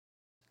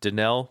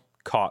Danelle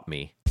caught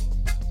me.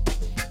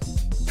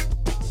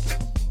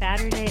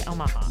 Saturday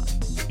Omaha.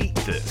 Eat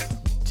this.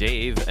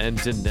 Dave and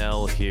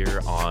Danelle here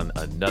on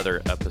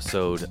another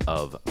episode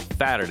of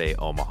Saturday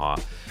Omaha.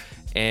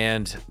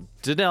 And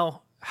Danelle,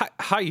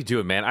 how you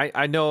doing, man?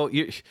 I know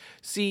you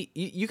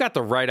got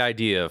the right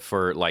idea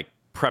for like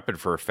prepping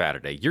for a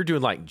Saturday. You're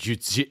doing like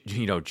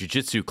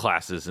jiu-jitsu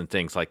classes and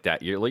things like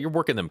that. You're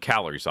working them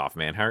calories off,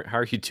 man. How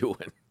are you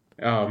doing?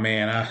 Oh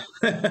man,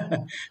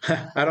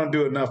 I don't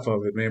do enough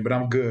of it, man. But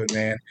I'm good,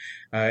 man.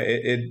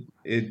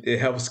 It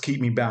helps keep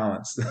me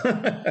balanced.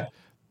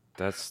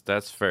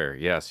 That's fair.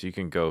 Yes, you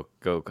can go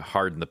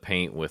hard in the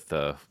paint with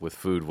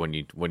food when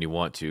you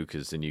want to,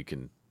 because then you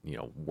can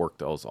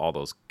work all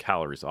those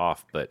calories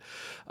off. But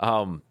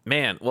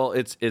man, well,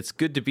 it's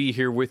good to be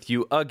here with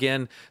you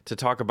again to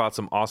talk about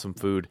some awesome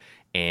food.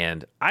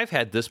 And I've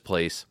had this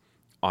place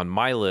on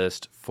my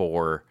list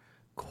for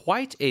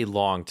quite a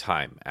long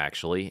time,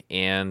 actually.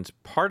 And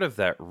part of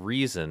that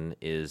reason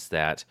is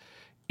that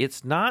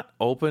it's not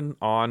open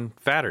on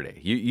Saturday.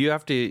 You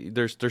have to,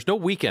 there's no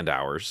weekend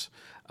hours,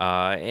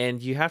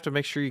 and you have to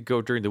make sure you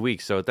go during the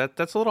week. So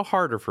that's a little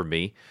harder for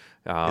me.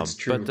 It's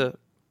true. But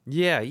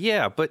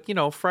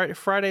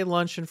Friday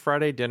lunch and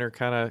Friday dinner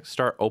kind of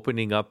start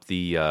opening up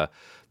the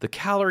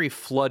calorie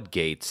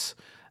floodgates,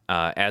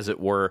 as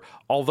it were.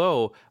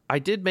 Although I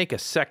did make a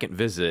second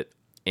visit,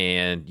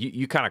 and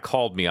you kind of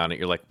called me on it.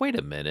 You're like, wait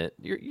a minute,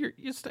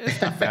 it's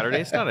not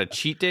Saturday, it's not a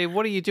cheat day.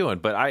 What are you doing?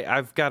 But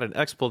I've got an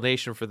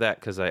explanation for that,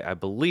 because I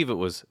believe it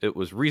was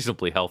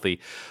reasonably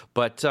healthy.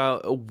 But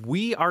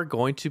we are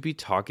going to be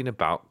talking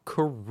about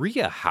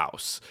Korea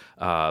House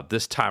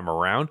this time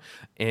around.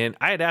 And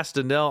I had asked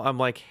Danelle, I'm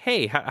like,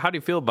 hey, how do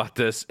you feel about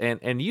this?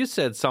 And you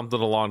said something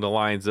along the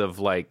lines of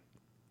like,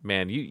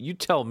 man, you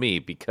tell me,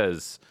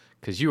 because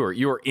you were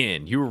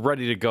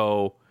ready to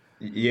go.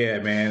 Yeah,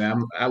 man,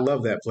 I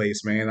love that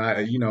place, man.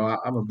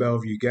 I'm a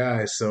Bellevue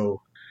guy,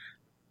 so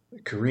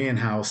Korean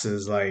House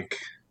is like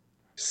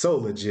so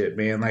legit,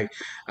 man. Like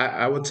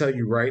I will tell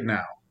you right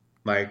now,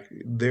 like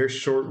their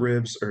short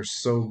ribs are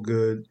so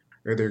good,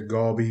 or their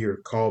galbi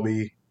or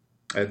kalbi,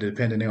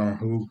 depending on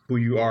who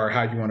you are,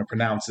 how you want to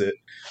pronounce it.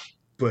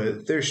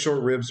 But their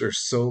short ribs are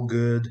so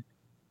good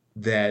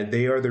that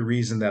they are the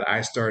reason that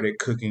I started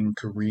cooking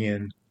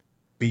Korean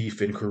beef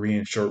and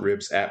Korean short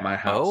ribs at my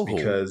house,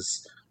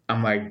 because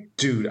I'm like,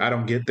 dude, I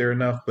don't get there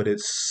enough, but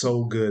it's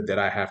so good that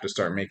I have to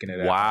start making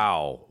it.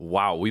 Wow.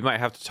 We might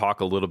have to talk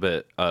a little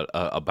bit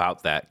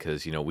about that,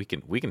 because we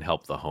can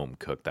help the home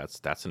cook.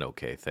 That's an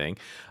okay thing.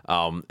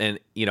 And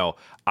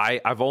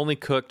I've only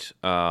cooked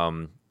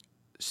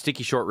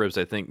sticky short ribs,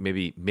 I think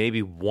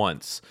maybe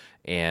once,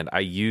 and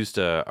I used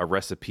a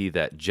recipe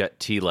that Jet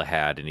Tila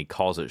had, and he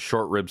calls it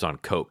short ribs on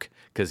Coke,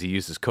 because he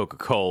uses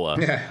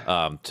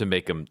Coca-Cola to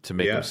make them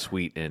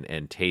sweet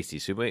and tasty.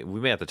 So we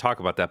may have to talk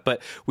about that,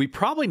 but we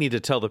probably need to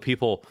tell the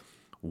people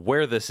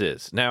where this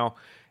is. Now,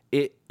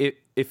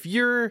 if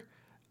you're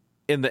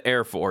in the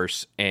Air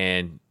Force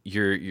and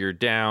you're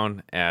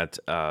down at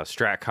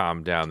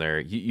Stratcom down there,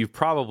 you've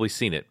probably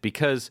seen it,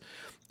 because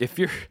if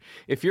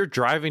you're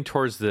driving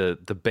towards the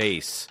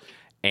base,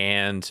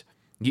 and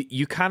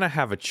you kind of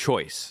have a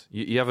choice.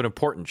 You have an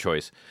important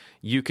choice.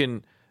 You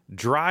can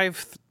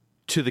drive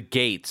to the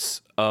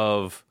gates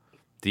of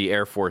the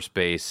Air Force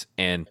Base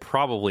and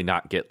probably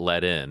not get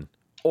let in,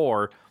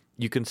 or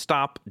you can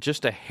stop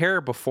just a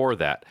hair before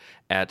that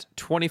at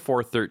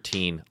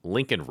 2413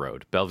 Lincoln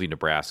Road, Bellevue,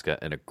 Nebraska,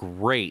 and a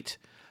great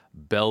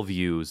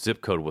Bellevue zip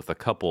code with a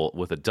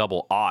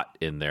double aught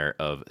in there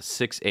of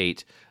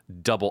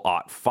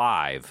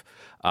 680005,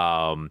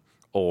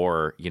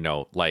 or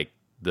like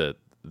the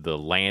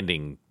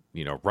landing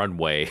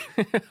runway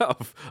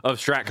of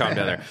Stratcom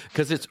down there,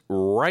 because it's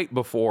right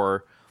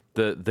before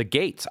the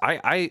gates.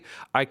 I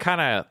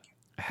kind of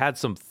had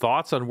some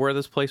thoughts on where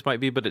this place might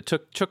be, but it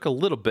took a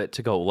little bit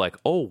to go like,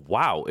 oh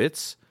wow,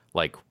 it's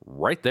like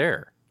right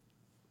there.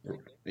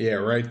 Yeah,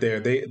 right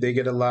there. They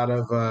get a lot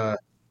of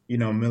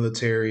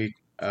military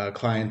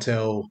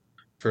clientele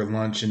for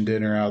lunch and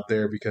dinner out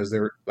there, because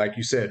they're, like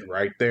you said,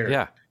 right there.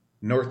 Yeah.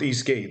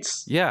 Northeast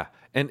gates. Yeah.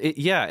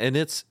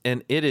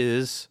 It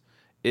is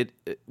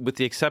with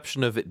the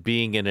exception of it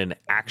being in an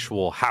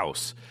actual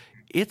house,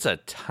 it's a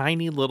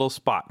tiny little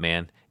spot,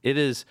 man. It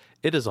is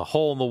a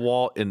hole in the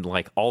wall in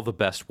like all the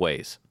best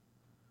ways.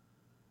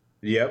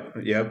 Yep.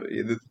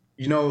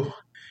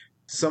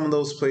 Some of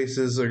those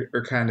places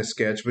are kind of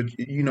sketch, but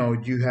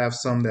you have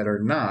some that are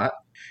not,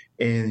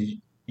 and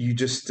you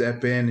just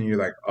step in and you're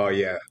like, oh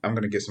yeah, I'm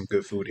gonna get some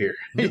good food here.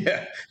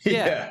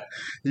 Yeah,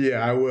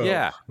 I will.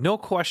 Yeah, no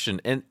question.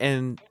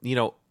 And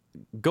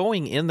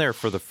going in there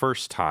for the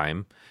first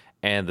time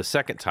and the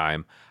second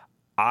time,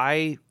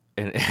 and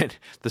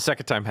the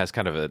second time has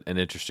kind of an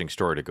interesting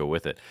story to go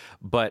with it.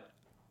 But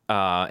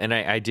and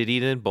I did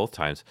eat it both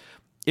times.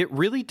 It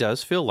really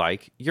does feel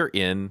like you're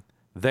in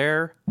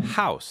their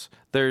house.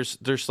 There's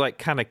like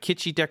kind of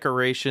kitschy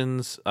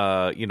decorations,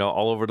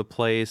 all over the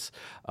place.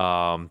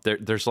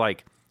 There's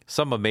like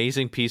some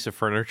amazing piece of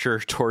furniture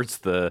towards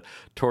the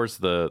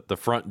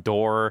front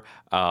door.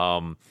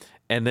 And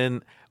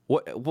then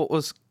what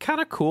was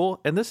kind of cool,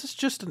 and this is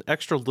just an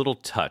extra little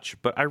touch,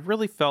 but I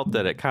really felt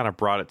that it kind of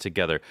brought it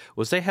together,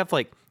 was they have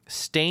like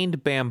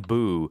stained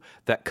bamboo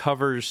that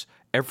covers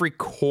every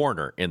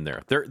corner in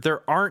there.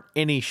 There aren't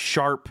any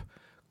sharp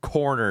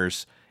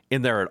corners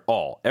in there at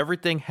all.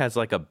 Everything has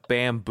like a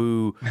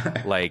bamboo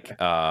like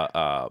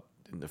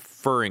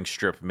furring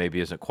strip, maybe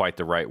isn't quite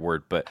the right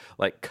word, but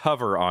like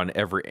cover on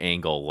every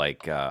angle,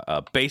 like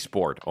a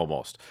baseboard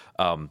almost.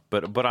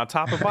 But on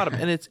top and bottom,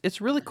 and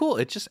it's really cool.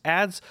 It just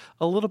adds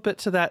a little bit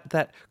to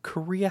that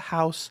Korea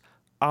house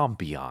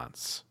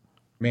ambiance.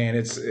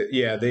 Man,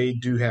 they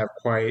do have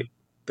quite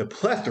the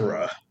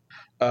plethora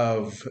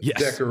of Yes.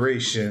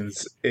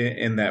 decorations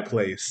in that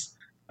place.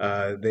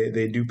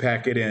 They do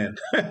pack it in.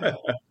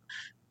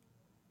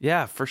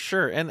 Yeah, for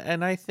sure.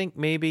 And I think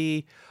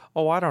maybe,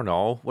 oh, I don't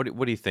know. What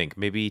do you think?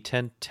 Maybe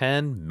 10,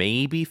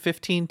 maybe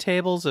 15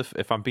 tables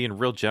if I'm being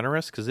real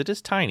generous, because it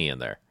is tiny in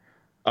there.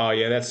 Oh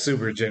yeah, that's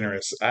super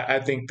generous. I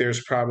think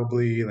there's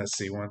probably, let's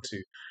see, one,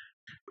 two,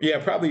 yeah,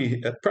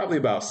 probably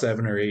about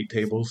 7 or 8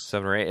 tables.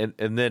 7 or 8,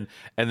 and then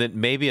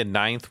maybe a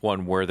ninth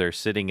one where they're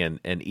sitting and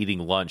eating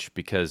lunch,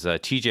 because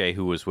TJ,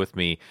 who was with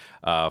me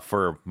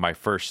for my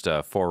first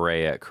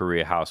foray at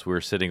Korea House, we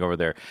were sitting over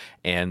there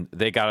and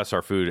they got us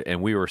our food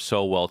and we were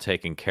so well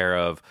taken care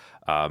of,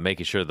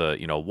 making sure the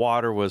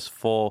water was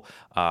full.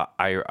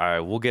 I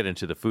will get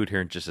into the food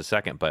here in just a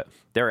second, but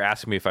they were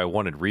asking me if I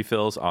wanted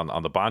refills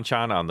on the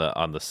banchan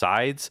on the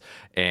sides,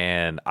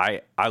 and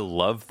I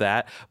love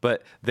that.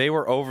 But they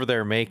were over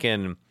there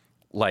making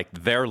like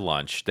their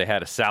lunch. They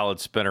had a salad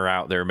spinner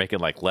out. They were making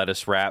like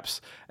lettuce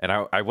wraps, and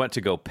I went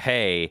to go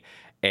pay,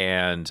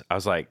 and I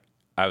was like,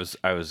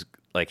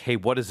 hey,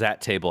 what does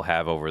that table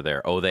have over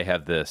there? Oh, they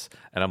have this,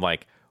 and I'm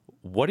like,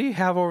 what do you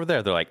have over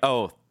there? They're like,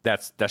 oh,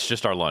 that's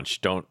just our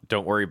lunch. Don't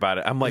worry about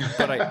it. I'm like,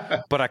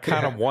 but I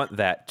kind of want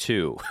that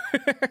too.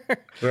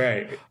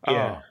 Right.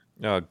 Yeah.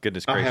 Oh,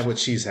 goodness I'll gracious. have what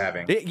she's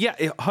having. Yeah,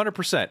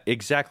 100%.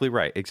 Exactly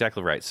right.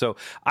 Exactly right. So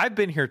I've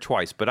been here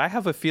twice, but I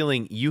have a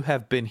feeling you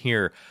have been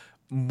here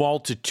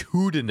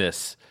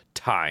multitudinous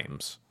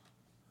times.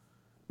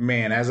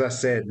 Man, as I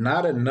said,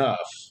 not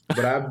enough,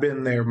 but I've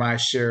been there my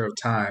share of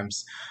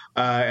times.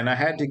 And I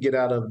had to get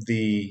out of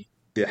the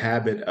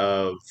habit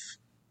of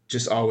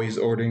just always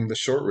ordering the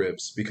short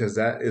ribs, because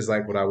that is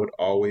like what I would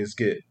always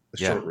get, the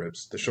short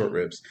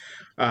ribs.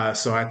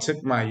 So I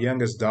took my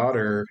youngest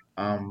daughter,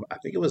 I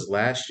think it was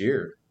last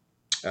year.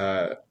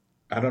 I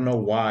don't know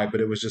why, but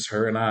it was just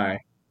her and I.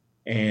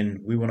 And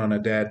we went on a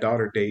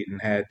dad-daughter date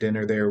and had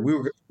dinner there. We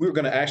were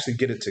going to actually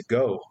get it to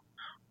go.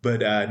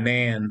 But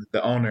Nan,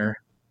 the owner,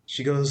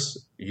 she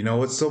goes,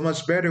 it's so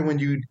much better when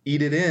you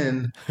eat it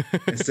in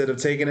instead of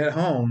taking it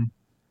home.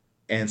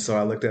 And so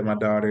I looked at my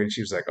daughter and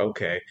she was like,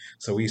 okay.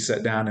 So we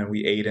sat down and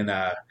we ate, and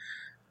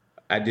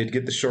I did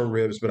get the short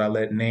ribs, but I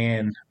let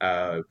Nan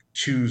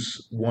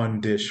choose one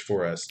dish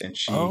for us. And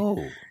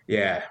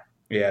yeah,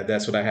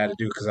 that's what I had to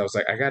do, because I was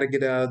like, I got to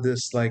get out of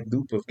this like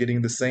loop of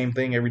getting the same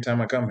thing every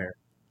time I come here.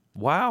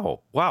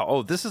 Wow.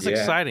 Oh, this is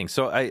exciting.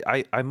 So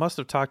I must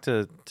have talked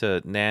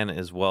to Nan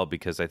as well,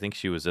 because I think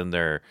she was in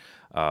there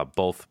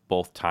both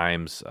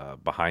times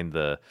behind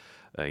the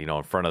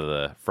in front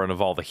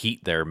of all the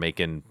heat there,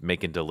 making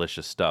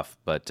delicious stuff.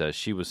 But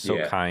she was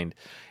so kind,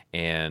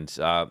 and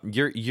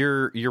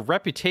your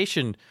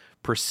reputation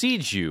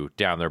precedes you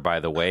down there, by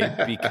the way,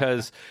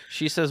 because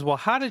she says, well,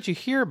 how did you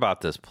hear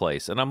about this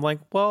place? And I'm like,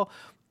 well,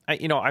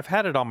 I've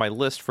had it on my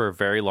list for a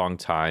very long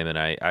time, and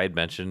I had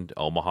mentioned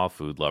Omaha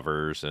Food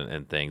Lovers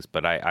and things,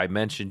 but I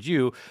mentioned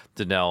you,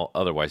 Danelle,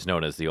 otherwise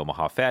known as the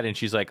Omaha Fatty, and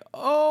she's like,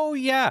 oh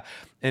yeah,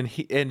 and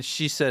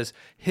she says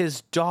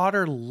his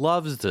daughter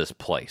loves this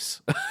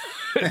place.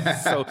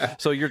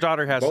 so your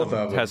daughter has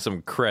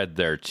some cred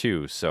there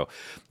too. So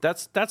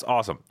that's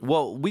awesome.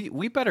 Well,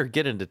 we better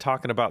get into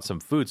talking about some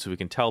food so we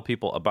can tell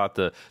people about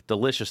the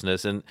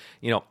deliciousness, and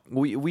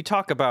we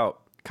talk about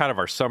kind of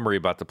our summary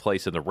about the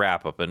place in the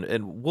wrap up,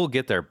 and we'll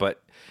get there.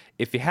 But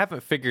if you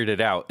haven't figured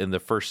it out in the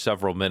first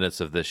several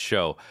minutes of this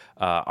show,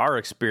 our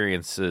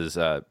experiences,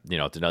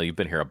 Danelle, you've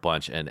been here a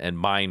bunch, and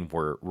mine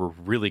were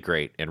really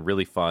great and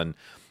really fun,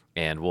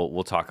 and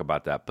we'll talk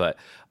about that. But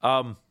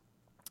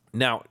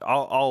now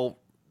I'll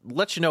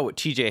let you know what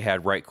TJ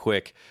had right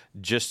quick,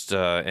 just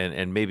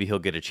and maybe he'll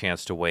get a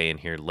chance to weigh in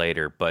here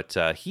later. But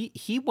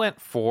he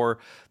went for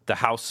the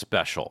house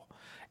special,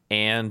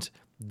 and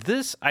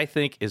this, I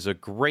think, is a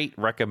great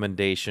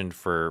recommendation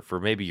for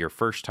maybe your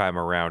first time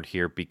around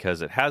here,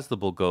 because it has the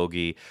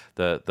bulgogi,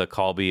 the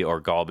kalbi or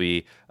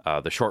galbi,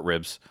 the short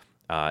ribs,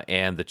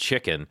 and the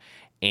chicken.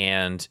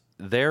 And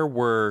there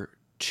were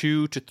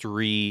 2 to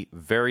 3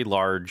 very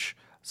large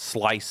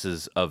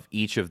slices of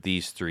each of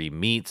these 3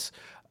 meats.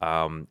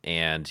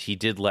 And he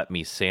did let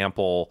me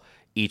sample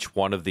each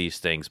one of these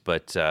things.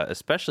 But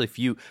especially if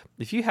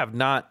you have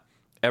not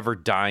ever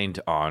dined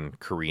on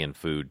Korean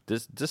food,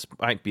 this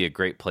might be a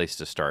great place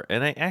to start.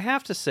 And I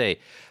have to say,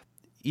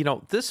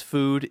 this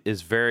food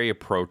is very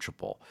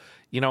approachable.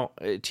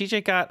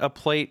 TJ got a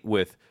plate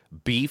with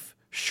beef,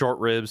 short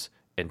ribs,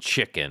 and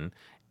chicken,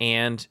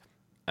 and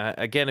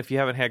again, if you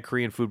haven't had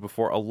Korean food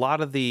before, a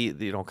lot of the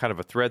kind of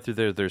a thread through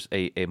there. There's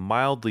a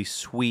mildly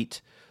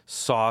sweet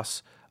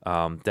sauce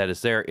that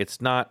is there.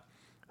 It's not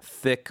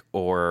thick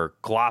or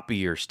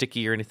gloppy or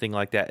sticky or anything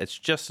like that. It's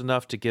just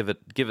enough to give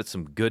it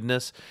some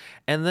goodness.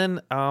 And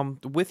then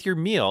with your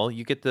meal,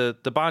 you get the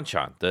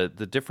banchan,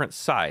 the different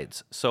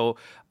sides. So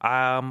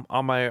on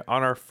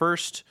our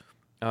first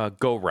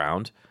go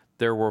round,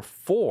 there were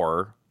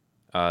 4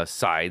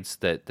 sides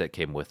that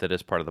came with it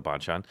as part of the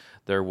banchan.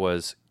 There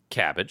was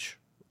cabbage,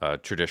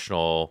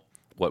 traditional,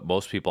 what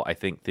most people I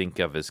think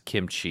of as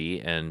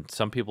kimchi, and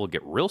some people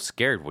get real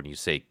scared when you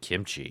say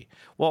kimchi.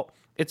 Well,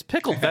 it's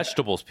pickled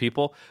vegetables,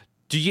 people.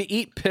 Do you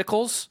eat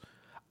pickles?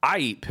 I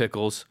eat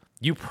pickles.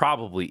 You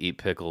probably eat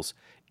pickles.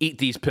 Eat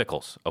these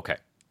pickles. Okay.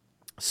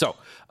 So,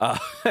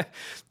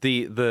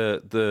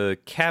 the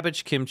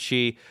cabbage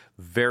kimchi,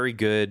 very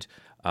good.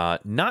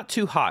 Not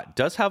too hot.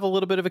 Does have a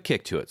little bit of a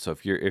kick to it. So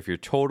if you're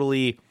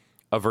totally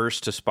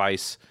averse to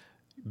spice,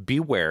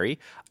 be wary.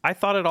 I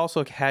thought it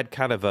also had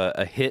kind of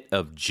a hit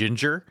of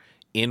ginger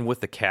in with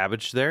the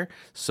cabbage there.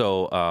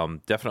 So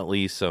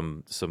definitely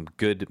some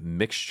good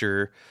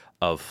mixture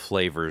of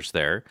flavors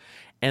there.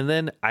 And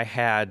then I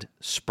had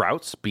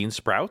sprouts, bean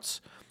sprouts,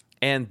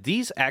 and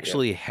these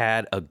actually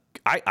had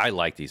I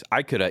like these.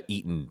 I could have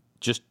eaten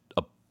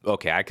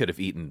I could have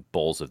eaten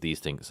bowls of these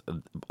things,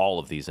 all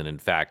of these. And in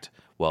fact,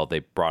 well, they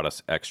brought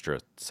us extra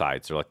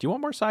sides. They're like, do you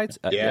want more sides?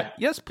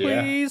 Yes,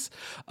 please.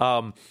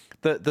 Yeah.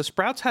 The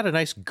sprouts had a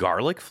nice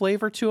garlic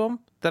flavor to them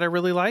that I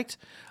really liked.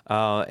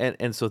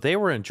 And so they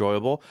were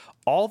enjoyable.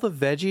 All the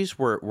veggies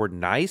were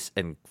nice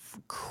and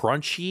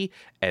crunchy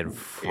and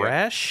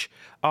fresh.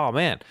 Yeah. Oh,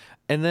 man.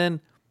 And then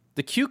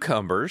the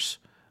cucumbers,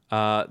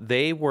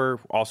 they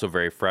were also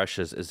very fresh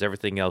as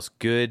everything else.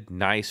 Good,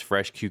 nice,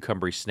 fresh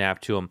cucumbery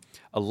snap to them.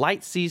 A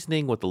light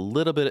seasoning with a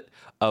little bit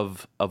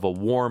of a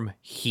warm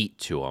heat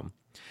to them.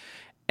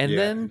 And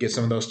then get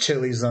some of those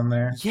chilies on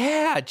there.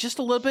 Yeah, just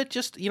a little bit,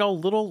 just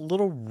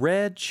little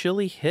red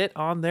chili hit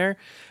on there.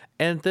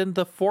 And then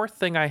the fourth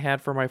thing I had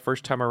for my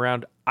first time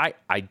around, I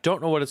don't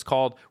know what it's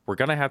called. We're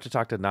gonna have to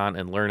talk to Nan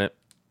and learn it.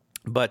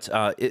 But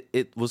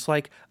it was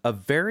like a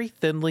very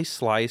thinly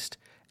sliced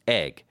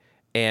egg.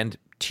 And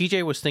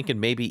TJ was thinking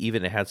maybe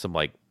even it had some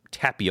like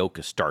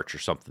tapioca starch or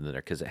something in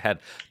there because it had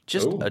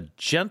just a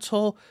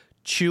gentle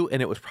chew,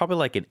 and it was probably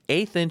like an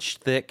 1/8 inch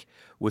thick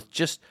with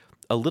just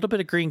a little bit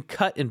of green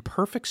cut in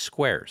perfect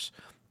squares.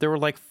 There were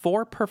like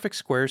 4 perfect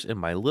squares in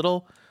my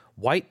little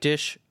white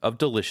dish of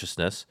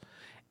deliciousness,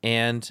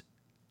 and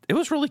it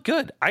was really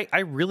good. I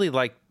really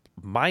like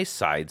my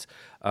sides.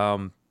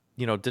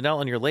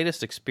 Danelle, in your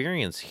latest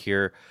experience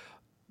here,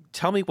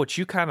 tell me what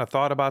you kind of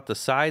thought about the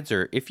sides,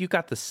 or if you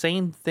got the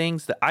same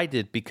things that I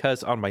did,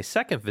 because on my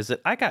second visit,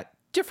 I got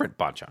different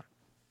banchan.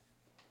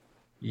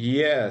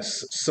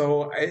 Yes.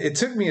 So it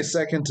took me a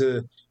second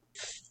to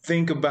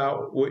think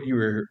about what you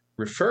were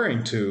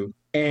referring to.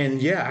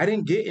 And yeah, I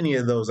didn't get any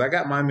of those. I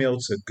got my meal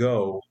to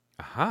go.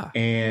 Aha.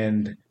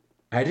 And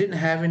I didn't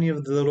have any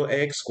of the little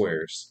egg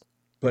squares,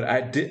 but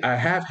I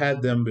have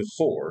had them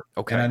before.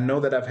 Okay. And I know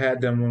that I've had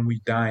them when we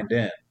dined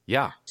in.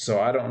 Yeah. So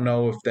I don't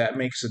know if that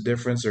makes a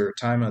difference or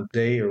time of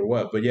day or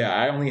what. But yeah,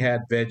 I only had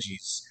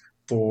veggies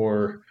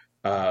for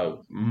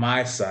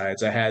my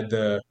sides. I had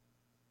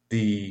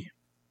the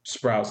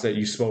sprouts that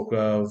you spoke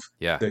of,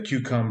 the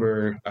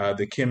cucumber,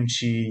 the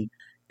kimchi,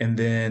 and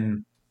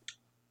then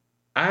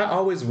I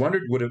always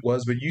wondered what it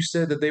was, but you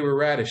said that they were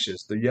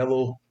radishes, the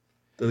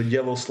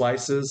yellow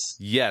slices.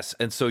 Yes,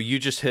 and so you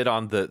just hit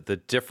on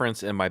the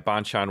difference in my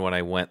banchan when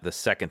I went the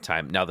second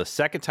time. Now, the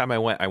second time I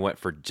went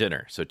for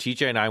dinner. So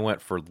TJ and I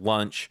went for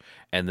lunch,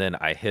 and then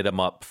I hit him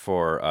up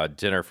for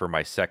dinner for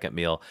my second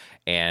meal.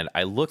 And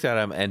I looked at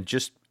him, and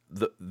just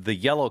the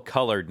yellow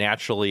color,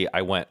 naturally,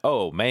 I went,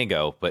 oh,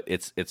 mango, but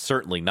it's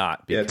certainly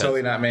not. Because, yeah,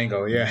 totally not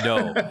mango.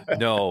 Yeah,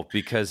 no,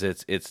 because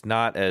it's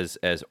not as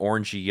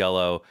orangey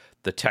yellow.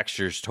 The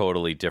texture's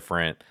totally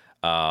different.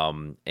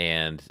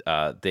 And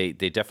they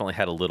definitely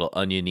had a little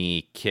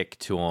oniony kick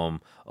to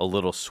them, a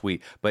little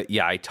sweet. But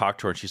yeah, I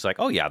talked to her and she's like,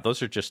 oh yeah,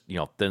 those are just,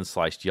 thin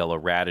sliced yellow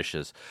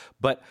radishes.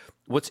 But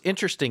what's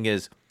interesting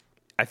is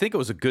I think it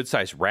was a good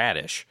sized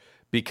radish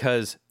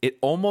because it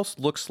almost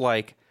looks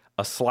like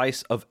a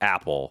slice of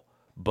apple,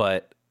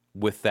 but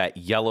with that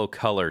yellow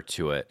color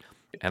to it.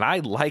 And I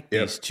like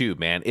these too,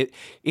 man.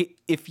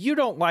 If you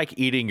don't like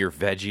eating your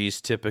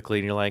veggies typically,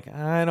 and you're like,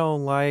 I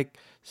don't like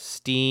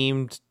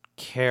steamed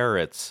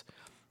carrots,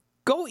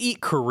 go eat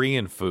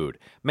Korean food,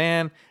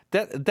 man.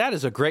 That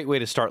is a great way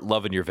to start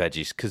loving your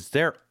veggies because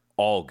they're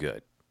all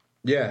good.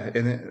 Yeah,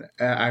 and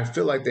I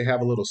feel like they have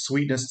a little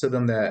sweetness to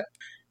them that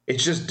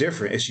it's just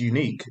different. It's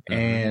unique,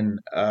 and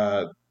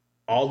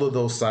all of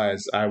those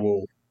sides I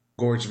will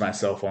gorge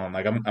myself on.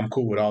 Like I'm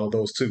cool with all of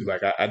those too.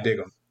 Like I dig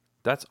them.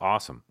 That's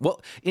awesome.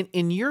 Well,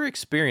 in your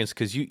experience,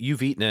 because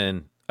you've eaten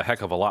in a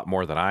heck of a lot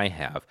more than I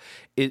have,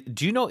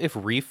 do you know if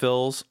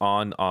refills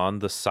on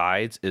the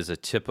sides is a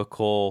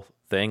typical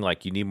thing?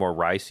 Like you need more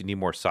rice, you need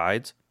more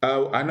sides?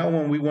 I know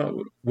when we went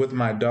with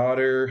my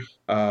daughter,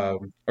 or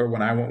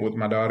when I went with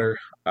my daughter,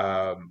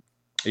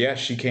 Yeah,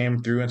 she came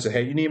through and said,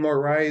 "Hey, you need more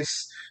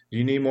rice?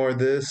 You need more of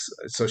this?"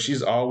 So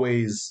she's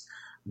always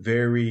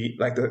very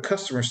like the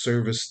customer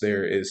service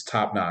there is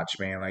top notch,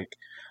 man. Like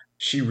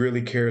she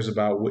really cares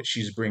about what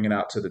she's bringing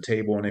out to the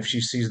table, and if she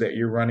sees that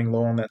you're running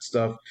low on that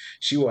stuff,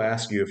 she will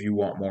ask you if you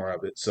want more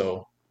of it.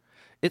 So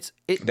It's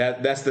it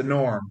that's the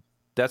norm.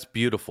 that's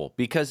beautiful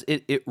because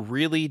it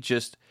really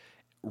just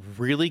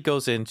really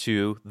goes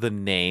into the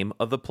name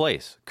of the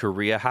place,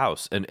 Korea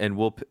House, and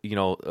we'll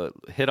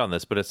hit on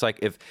this, but it's like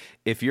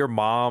if your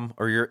mom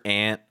or your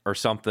aunt or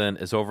something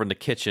is over in the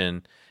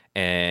kitchen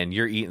and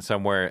you're eating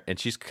somewhere and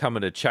she's coming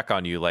to check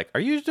on you, like,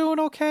 are you doing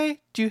okay?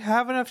 Do you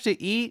have enough to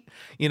eat?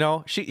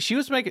 She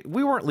was making,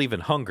 we weren't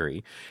leaving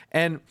hungry,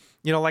 and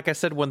like I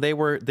said, when they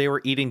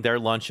were eating their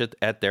lunch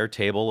at their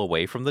table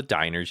away from the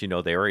diners,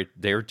 they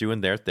were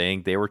doing their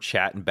thing, they were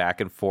chatting back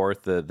and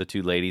forth, the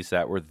two ladies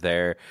that were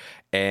there,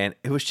 and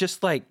it was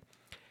just like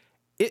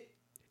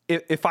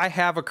if I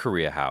have a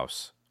Korea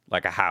house,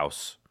 like a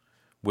house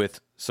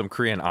with some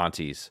Korean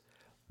aunties,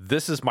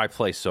 this is my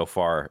place so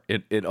far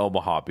in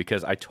Omaha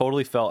because I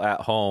totally felt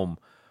at home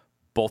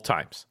both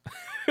times.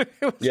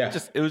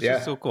 It was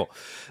just so cool.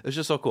 It was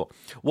just so cool.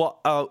 Well,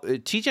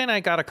 TJ and I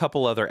got a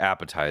couple other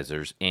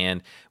appetizers,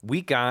 and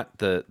we got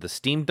the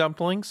steamed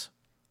dumplings,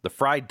 the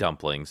fried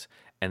dumplings,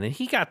 and then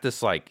he got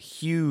this like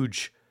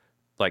huge,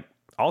 like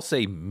I'll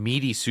say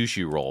meaty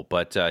sushi roll,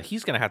 but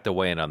he's gonna have to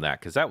weigh in on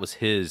that because that was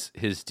his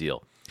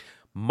deal.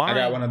 I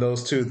got one of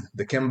those too,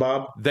 the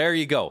kimbap. There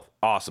you go.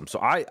 Awesome. So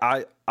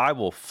I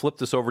will flip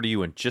this over to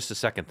you in just a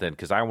second then,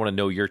 because I want to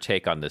know your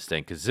take on this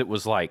thing, because it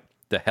was like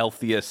the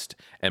healthiest,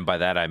 and by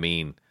that I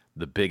mean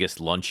the biggest,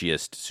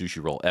 lunchiest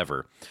sushi roll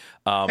ever.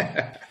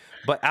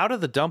 But out of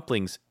the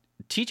dumplings,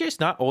 TJ's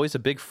not always a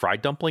big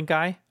fried dumpling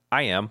guy.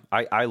 I am.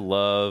 I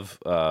love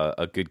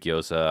a good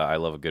gyoza. I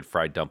love a good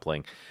fried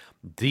dumpling.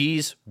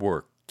 These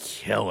were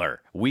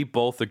killer. We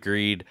both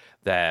agreed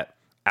that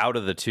out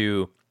of the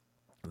two,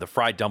 the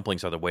fried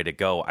dumplings are the way to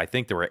go. I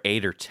think there were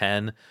 8 or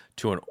 10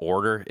 to an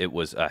order. It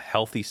was a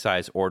healthy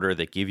size order.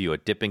 They give you a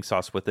dipping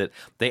sauce with it.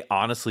 They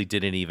honestly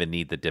didn't even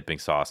need the dipping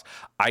sauce.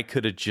 I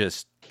could have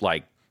just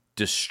like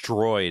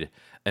destroyed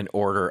an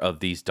order of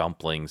these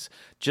dumplings.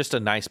 Just a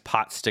nice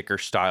pot sticker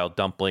style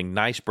dumpling,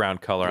 nice brown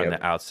color on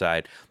the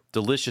outside,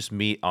 delicious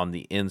meat on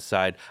the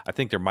inside. I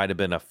think there might have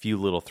been a few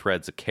little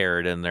threads of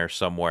carrot in there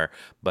somewhere,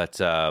 but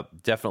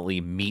definitely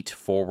meat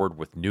forward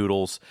with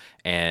noodles.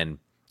 And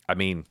I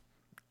mean,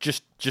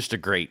 just a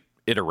great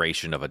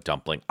iteration of a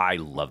dumpling. I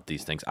love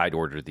these things. I'd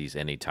order these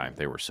anytime.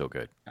 They were so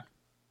good.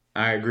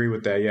 I agree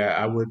with that. Yeah,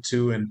 I would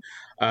too. And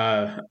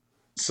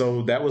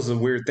so that was a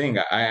weird thing.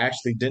 I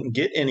actually didn't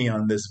get any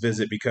on this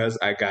visit because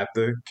I got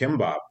the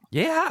kimbap.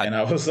 Yeah. And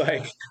I was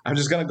like, I'm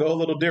just going to go a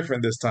little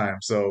different this time.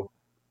 So,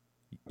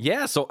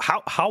 yeah. So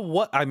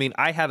what? I mean,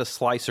 I had a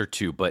slice or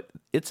two, but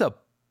it's a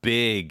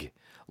big,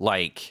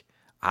 like,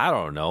 I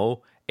don't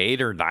know, 8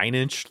 or 9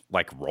 inch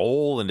like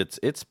roll, and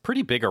it's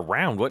pretty big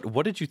around.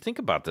 What did you think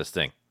about this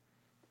thing?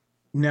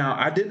 now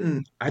I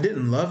didn't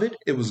love it.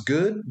 It was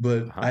good,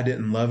 but I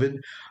didn't love it.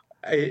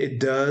 It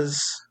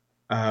does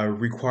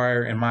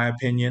require, in my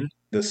opinion,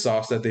 the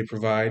sauce that they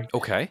provide.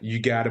 Okay.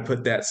 You got to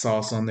put that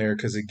sauce on there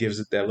because it gives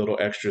it that little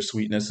extra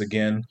sweetness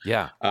again.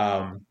 Yeah.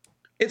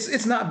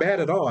 It's not bad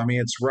at all. I mean,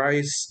 it's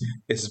rice,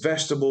 it's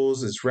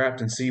vegetables, it's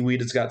wrapped in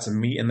seaweed. It's got some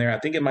meat in there. I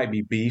think it might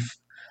be beef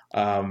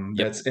Yep.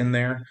 that's in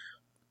there.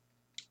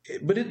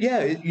 But it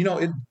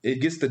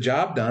gets the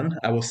job done.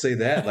 I will say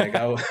that. Like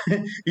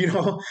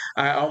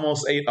I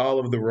almost ate all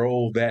of the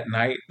roll that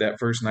night, that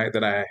first night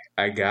that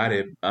I got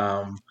it.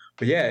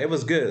 But yeah, it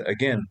was good.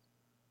 Again,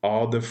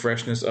 all the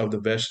freshness of the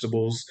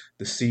vegetables,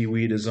 the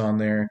seaweed is on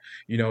there.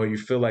 You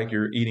feel like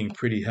you're eating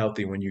pretty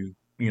healthy when you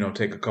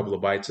take a couple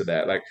of bites of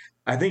that. Like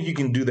I think you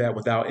can do that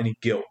without any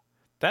guilt.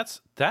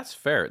 That's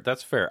fair.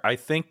 That's fair. I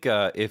think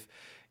if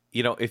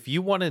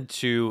you wanted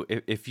to,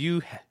 if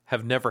you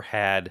have never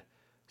had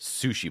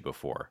sushi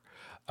before,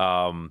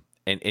 and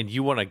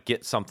you want to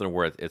get something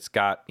where it's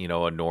got a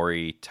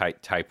nori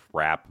type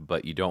wrap,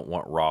 but you don't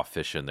want raw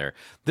fish in there,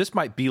 this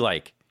might be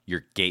like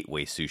your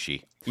gateway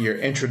sushi. Your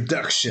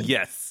introduction.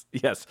 Yes,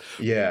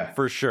 Yeah.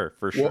 for sure.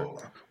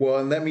 Well,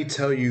 and let me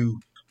tell you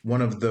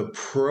one of the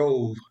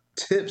pro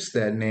tips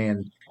that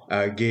Nan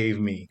gave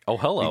me. Oh,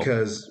 hello.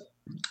 Because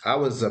I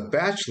was a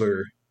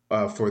bachelor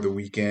for the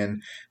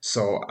weekend,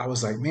 so I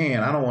was like,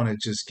 man, I don't want to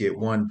just get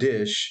one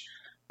dish.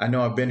 I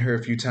know I've been here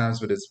a few times,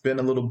 but it's been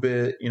a little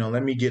bit,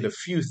 let me get a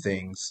few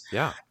things.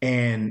 Yeah.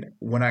 And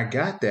when I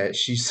got that,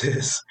 she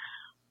says,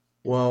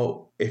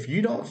 well, if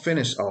you don't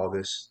finish all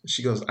this,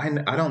 she goes, I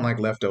don't like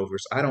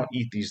leftovers. I don't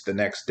eat these the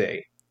next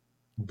day.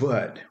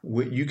 But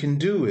what you can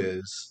do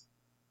is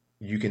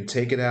you can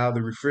take it out of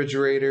the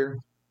refrigerator,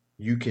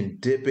 you can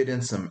dip it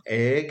in some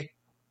egg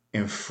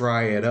and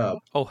fry it up,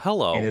 Oh,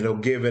 hello. and it'll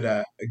give it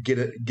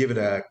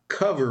a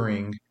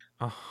covering,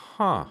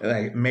 Uh-huh.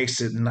 like makes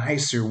it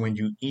nicer when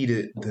you eat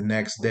it the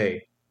next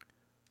day.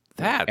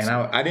 That's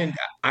And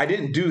I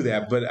didn't do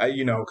that, but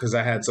because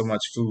I had so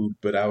much food,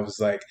 but I was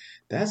like,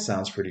 that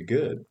sounds pretty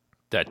good.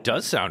 That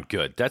does sound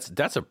good.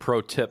 That's a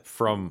pro tip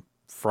from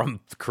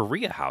from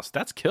Korea House.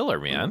 That's killer,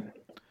 man.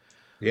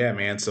 Yeah,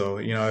 man. So,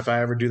 if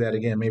I ever do that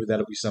again, maybe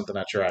that'll be something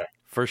I try.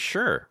 For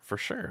sure, for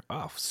sure.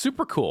 Oh,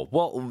 super cool.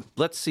 Well,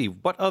 let's see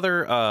what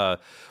other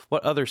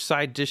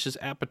side dishes,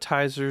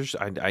 appetizers.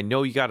 I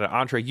know you got an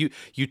entree.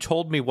 You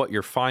told me what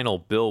your final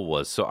bill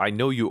was, so I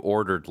know you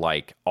ordered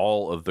like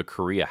all of the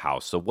Korea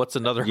House. So what's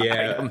another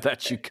item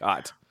that you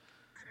got?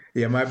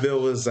 Yeah, my bill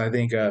was I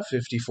think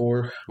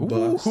 $54.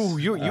 Ooh,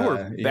 you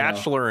were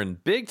bacheloring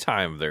big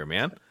time there,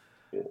 man.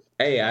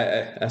 Hey,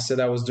 I said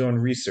I was doing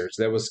research.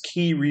 That was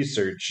key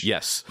research.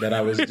 Yes. That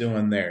I was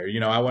doing there.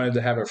 I wanted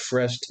to have a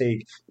fresh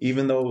take,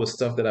 even though it was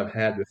stuff that I've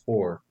had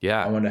before.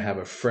 Yeah. I wanted to have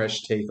a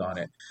fresh take on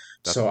it.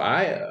 So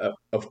I,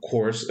 of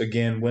course,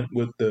 again went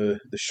with the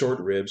short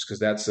ribs because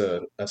that's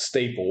a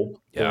staple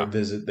for a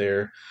visit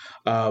there.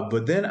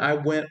 But then I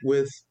went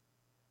with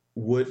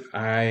what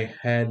I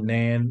had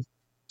Nan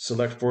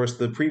select for us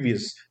the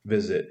previous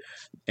visit,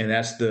 and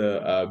that's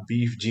the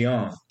beef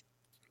jian.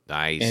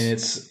 Nice.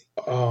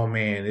 And oh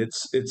man,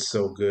 it's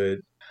so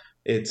good.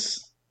 It's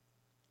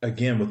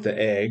again with the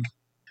egg.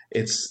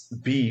 It's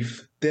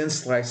beef, thin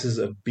slices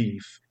of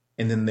beef,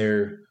 and then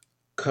they're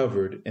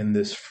covered in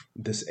this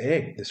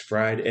egg, this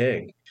fried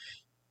egg.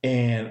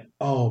 And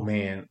oh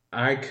man,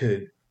 I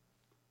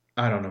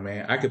don't know,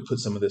 man. I could put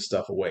some of this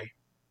stuff away.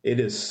 It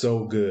is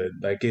so good.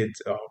 Like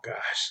oh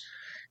gosh.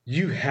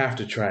 You have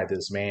to try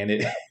this,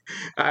 man.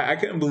 I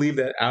couldn't believe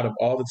that out of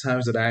all the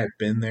times that I had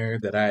been there,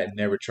 that I had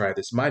never tried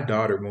this. My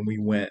daughter, when we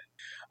went,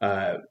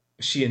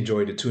 she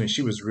enjoyed it too, and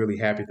she was really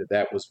happy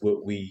that was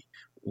what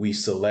we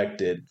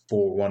selected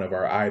for one of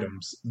our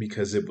items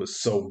because it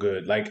was so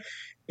good. Like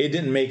it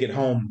didn't make it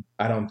home,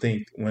 I don't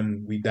think,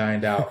 when we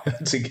dined out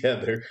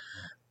together.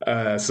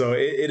 So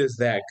it is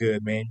that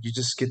good, man. You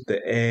just get the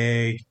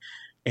egg,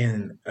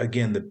 and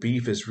again, the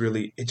beef is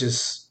really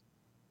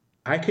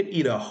I could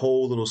eat a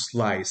whole little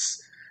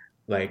slice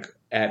like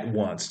at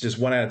once, just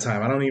one at a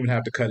time. I don't even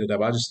have to cut it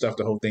up. I just stuff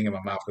the whole thing in my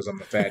mouth because I'm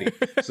a fatty.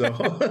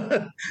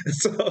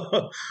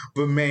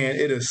 But man,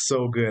 it is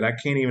so good. I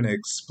can't even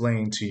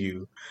explain to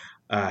you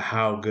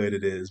how good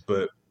it is.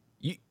 But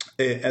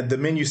the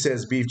menu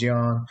says beef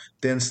jian,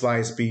 thin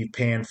sliced beef,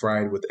 pan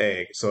fried with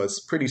egg. So it's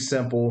pretty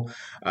simple.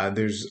 I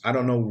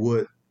don't know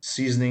what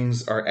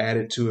seasonings are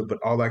added to it, but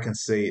all I can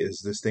say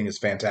is this thing is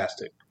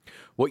fantastic.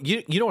 Well,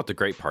 you know what the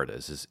great part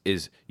is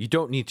you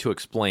don't need to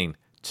explain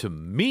to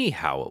me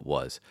how it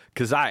was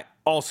because I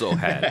also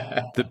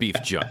had the beef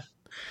jian.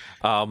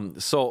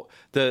 So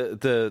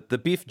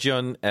the beef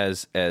jian,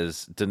 as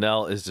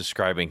Danelle is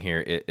describing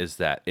here, is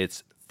that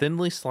it's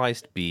thinly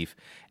sliced beef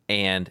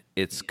and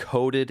it's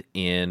coated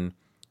in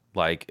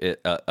like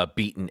a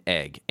beaten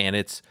egg, and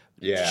it's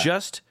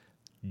just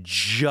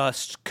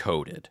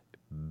coated,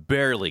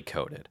 barely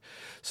coated.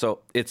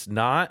 So it's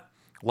not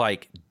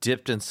like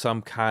dipped in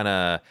some kind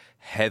of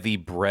heavy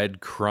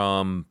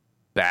breadcrumb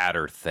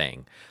batter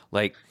thing.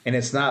 And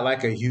it's not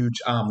like a huge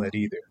omelet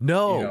either.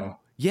 No.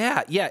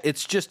 Yeah.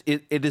 It's just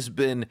it has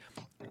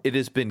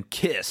been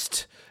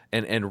kissed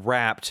and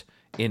wrapped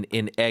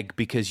in egg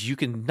because you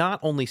can not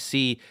only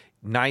see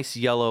nice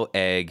yellow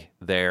egg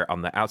there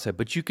on the outside,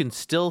 but you can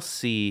still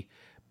see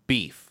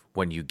beef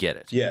when you get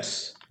it.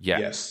 Yes. Yeah.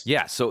 Yes.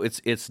 Yeah. So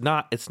it's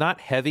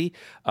not heavy.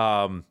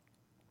 From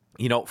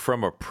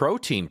a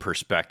protein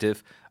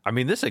perspective, I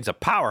mean, this thing's a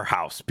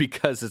powerhouse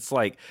because it's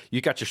like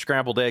you got your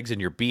scrambled eggs and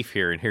your beef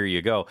here, and here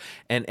you go.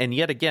 And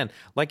yet again,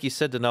 like you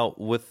said, Danelle,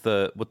 with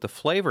the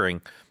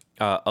flavoring,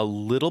 a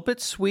little bit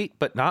sweet,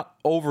 but not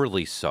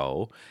overly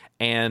so,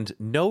 and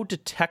no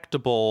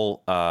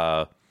detectable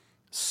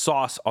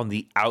sauce on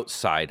the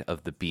outside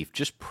of the beef,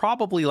 just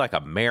probably like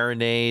a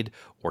marinade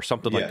or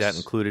something like that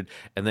included,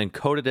 and then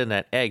coated in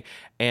that egg.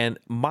 And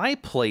my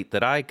plate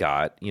that I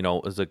got,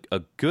 is a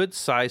good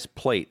sized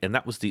plate, and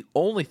that was the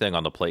only thing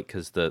on the plate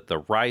because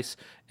the rice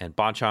and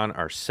banchan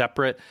are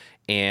separate,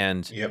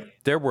 and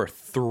there were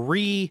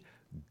 3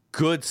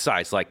 good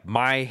size, like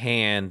my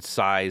hand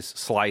size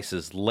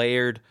slices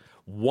layered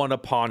one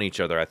upon each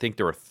other. I think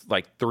there were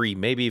like 3,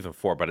 maybe even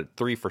 4, but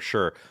 3 for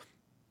sure,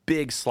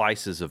 big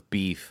slices of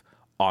beef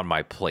on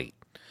my plate.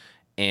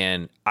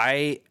 And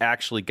I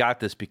actually got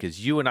this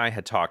because you and I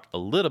had talked a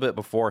little bit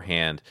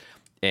beforehand,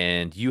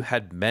 and you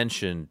had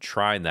mentioned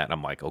trying that. And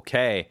I'm like,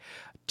 okay,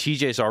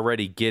 TJ's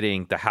already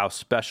getting the house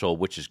special,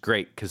 which is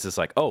great because it's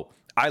like, oh,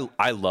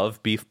 I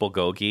love beef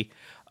bulgogi.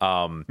 So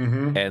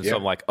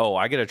I'm like, oh,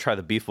 I got to try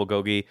the beef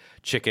bulgogi,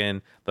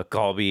 chicken, the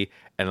kalbi,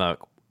 and like,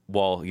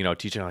 well,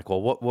 TJ, like,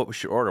 well, what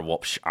was your order?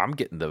 Well, I'm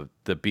getting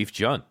the beef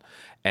jian,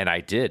 and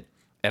I did.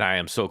 And I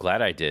am so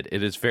glad I did.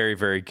 It is very,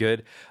 very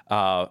good.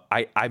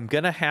 I'm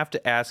gonna have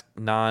to ask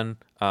Nan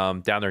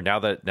down there now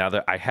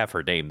that I have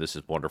her name. This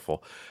is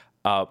wonderful.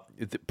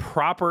 The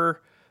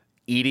proper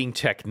eating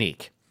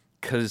technique,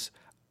 because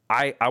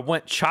I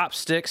went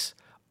chopsticks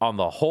on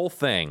the whole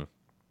thing,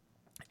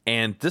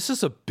 and this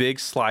is a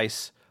big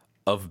slice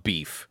of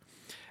beef,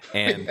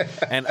 and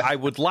I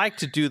would like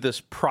to do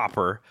this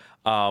proper.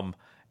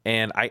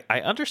 And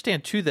I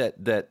understand too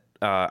that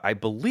I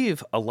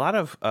believe a lot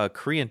of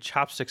Korean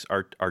chopsticks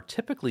are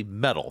typically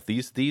metal.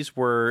 These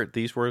were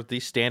the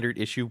standard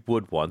issue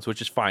wood ones,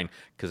 which is fine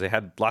because they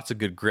had lots of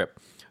good grip.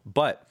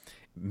 But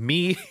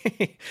me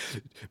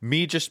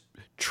me just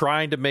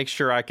trying to make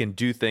sure I can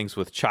do things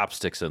with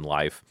chopsticks in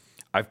life.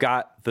 I've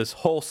got this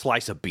whole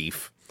slice of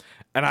beef,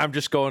 and I'm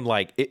just going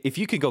like, if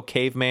you can go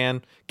cave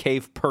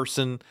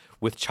person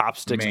with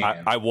chopsticks,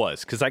 I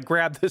was, because I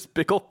grabbed this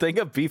big old thing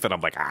of beef, and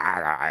I'm like,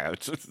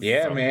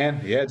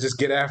 man, just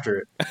get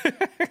after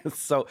it.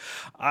 So,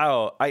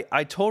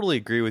 I totally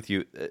agree with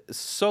you.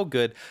 So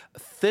good,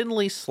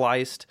 thinly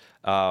sliced.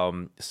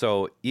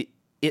 So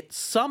it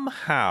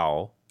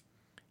somehow,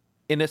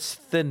 in its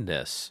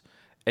thinness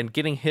and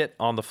getting hit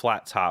on the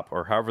flat top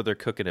or however they're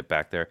cooking it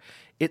back there,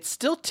 it's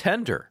still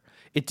tender.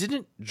 It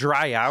didn't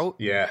dry out.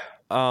 Yeah.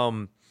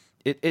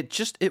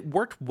 It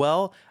worked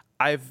well.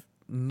 I've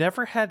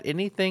never had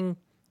anything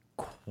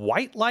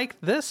quite like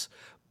this,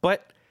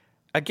 but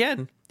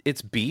again,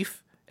 it's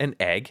beef and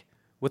egg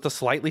with a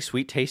slightly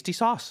sweet, tasty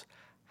sauce.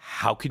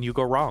 How can you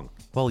go wrong?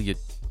 Well, you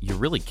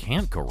really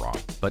can't go wrong,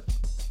 but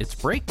it's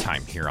break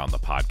time here on the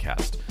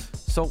podcast.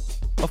 So,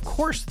 of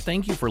course,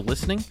 thank you for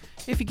listening.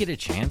 If you get a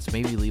chance,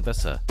 maybe leave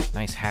us a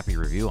nice happy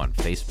review on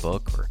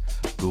Facebook or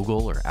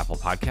Google or Apple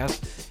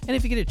Podcasts. And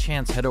if you get a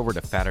chance, head over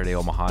to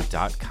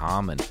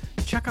SaturdayOmaha.com and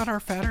check out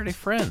our Saturday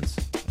friends.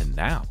 And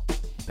now,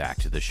 back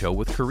to the show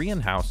with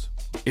Korean House.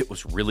 It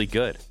was really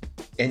good.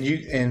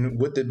 And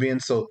with it being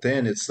so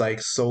thin, it's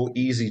like so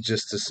easy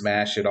just to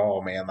smash it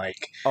all, man.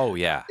 Like, oh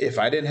yeah, if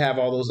I didn't have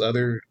all those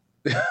other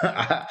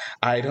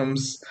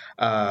items,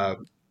 I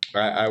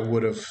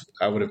would have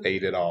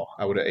ate it all.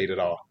 I would have ate it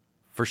all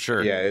for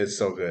sure. Yeah, it's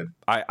so good.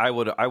 I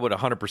would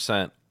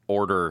 100%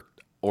 order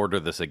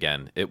this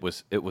again. It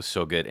was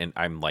so good, and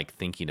I'm like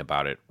thinking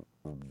about it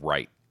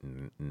right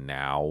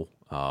now.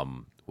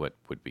 What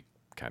would be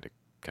kind of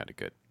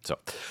good. So,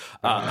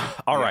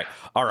 all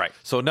right.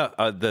 So no,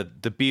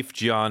 the beef,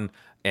 John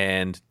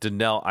and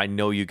Danelle. I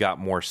know you got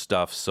more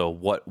stuff. So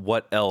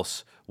what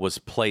else was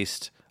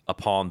placed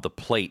upon the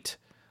plate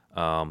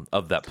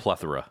of that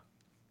plethora?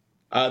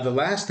 The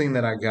last thing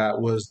that I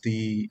got was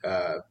it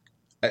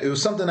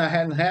was something I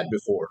hadn't had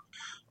before.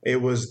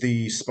 It was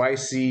the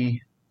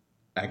spicy.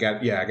 I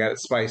got it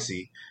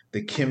spicy.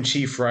 The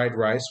kimchi fried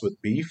rice with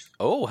beef.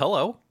 Oh,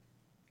 hello.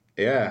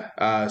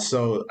 Yeah.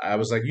 So I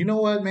was like, you know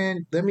what,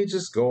 man? Let me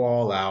just go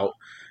all out.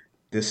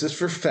 This is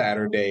for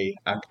Saturday.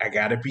 I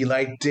gotta be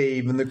like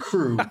Dave and the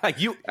crew.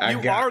 you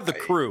are the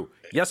crew.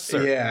 Yes,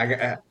 sir.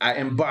 Yeah, I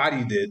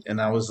embodied it,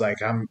 and I was like,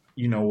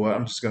 you know what?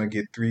 I'm just gonna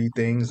get 3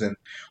 things, and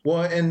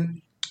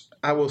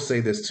I will say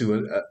this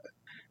too.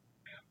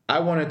 I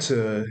wanted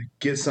to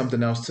get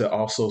something else to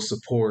also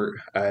support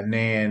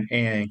Nan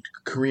and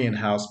Korean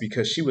House,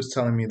 because she was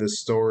telling me this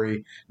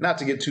story, not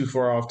to get too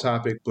far off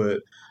topic,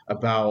 but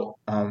about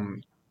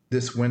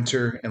this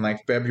winter in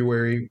like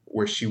February,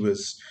 where she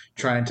was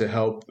trying to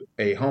help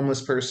a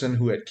homeless person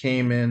who had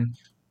came in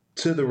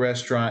to the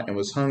restaurant and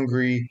was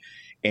hungry.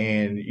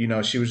 And, you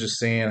know, she was just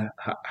saying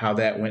how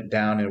that went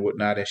down and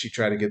whatnot. And she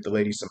tried to get the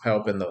lady some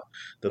help. And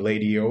the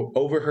lady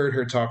overheard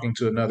her talking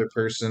to another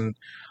person.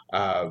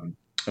 And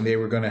they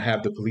were going to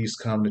have the police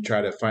come to try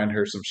to find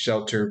her some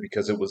shelter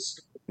because it was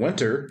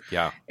winter.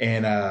 Yeah.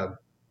 And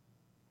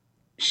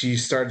she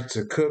started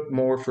to cook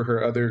more for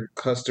her other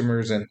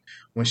customers. And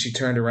when she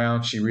turned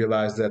around, she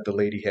realized that the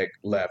lady had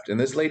left. And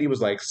this lady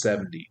was like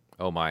 70.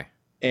 Oh, my.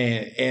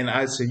 And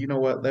I said, you know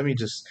what,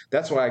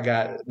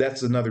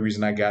 that's another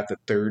reason I got the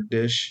third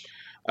dish,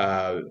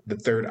 the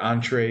third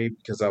entree,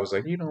 because I was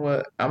like, you know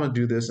what, I'm going to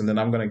do this, and then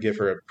I'm going to give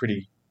her a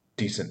pretty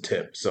decent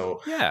tip.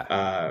 So,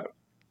 yeah.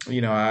 You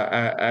know,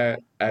 I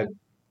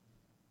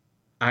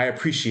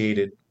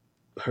appreciated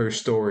her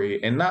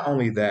story. And not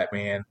only that,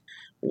 man,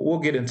 we'll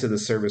get into the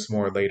service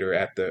more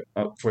later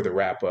for the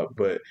wrap up,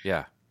 but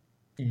yeah,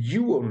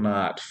 you will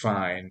not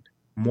find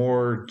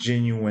more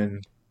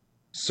genuine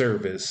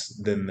service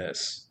than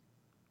this.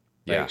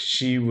 Yeah. Like,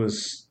 she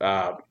was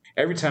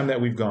every time that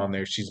we've gone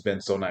there, she's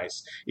been so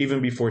nice,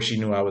 even before she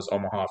knew I was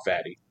Omaha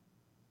Fatty.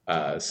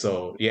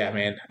 So yeah,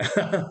 man.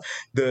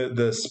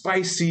 the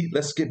spicy,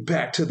 let's get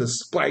back to the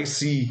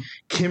spicy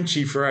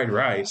kimchi fried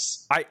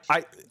rice.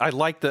 I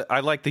like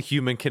the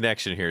human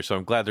connection here, so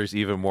I'm glad there's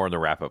even more in the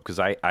wrap up, because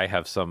I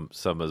have some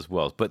as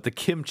well. But the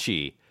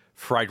kimchi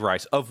fried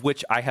rice, of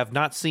which I have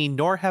not seen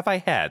nor have I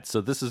had, so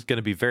this is going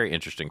to be very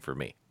interesting for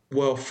me.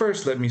 Well,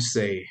 first, let me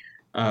say,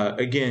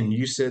 again,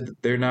 you said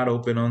that they're not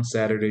open on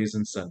Saturdays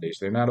and Sundays.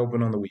 They're not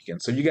open on the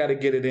weekend. So you got to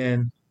get it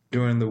in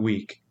during the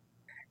week.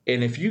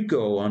 And if you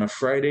go on a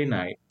Friday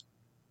night,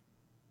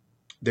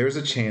 there's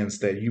a chance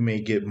that you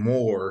may get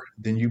more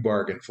than you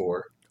bargained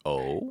for.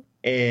 Oh.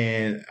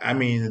 And, I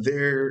mean,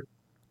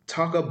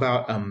 talk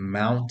about a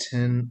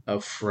mountain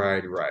of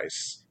fried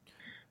rice.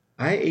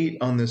 I ate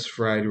on this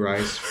fried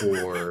rice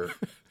for,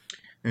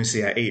 let me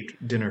see, I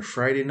ate dinner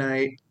Friday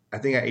night. I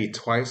think I ate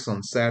twice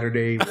on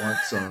Saturday,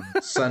 once on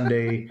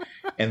Sunday,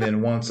 and then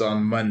once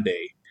on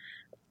Monday.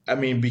 I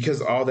mean,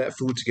 because all that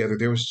food together,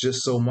 there was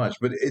just so much.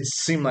 But it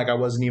seemed like I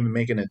wasn't even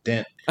making a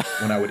dent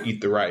when I would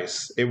eat the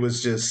rice. It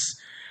was just,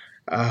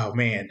 oh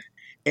man.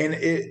 And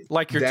it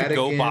Like your that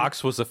to-go again,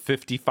 box was a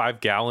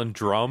 55-gallon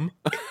drum.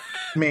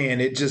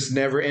 man, it just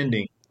never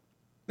ending.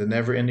 The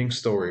never ending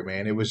story,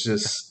 man. It was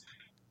just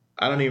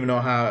I don't even know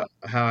how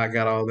I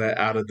got all that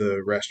out of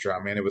the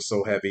restaurant, man. It was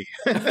so heavy.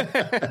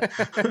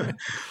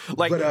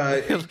 Like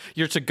But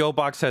your to-go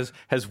box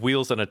has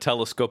wheels and a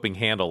telescoping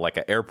handle, like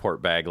an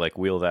airport bag. Like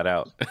wheel that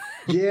out.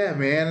 yeah,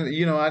 man,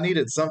 I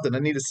needed something. I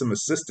needed some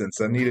assistance.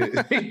 I needed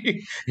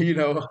you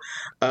know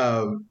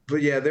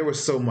but yeah, there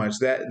was so much.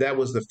 That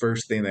was the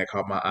first thing that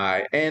caught my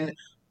eye. And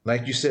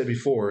like you said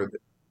before,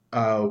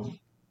 uh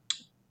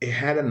it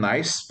had a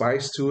nice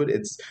spice to it.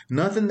 It's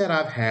nothing that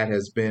I've had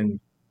has been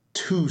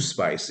too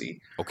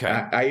spicy. Okay.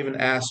 I even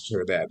asked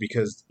her that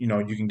because you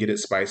can get it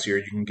spicy or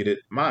you can get it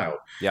mild.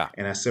 Yeah.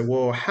 And I said,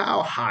 "Well,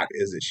 how hot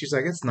is it?" She's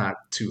like, "It's not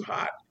too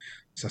hot."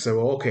 So I said,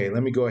 "Well, okay,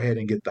 let me go ahead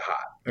and get the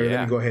hot, or let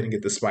Yeah. me go ahead and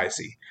get the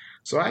spicy."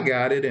 So I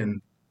got it,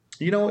 and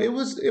it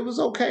was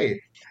okay.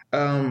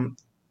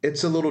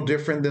 It's a little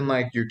different than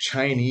like your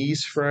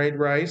Chinese fried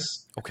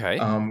rice. Okay.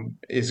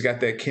 It's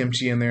got that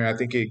kimchi in there. I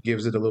think it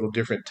gives it a little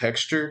different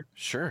texture.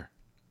 Sure.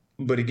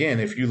 But again,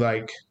 if you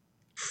like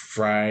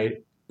fried,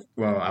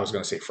 well, I was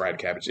going to say fried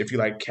cabbage. If you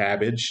like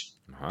cabbage,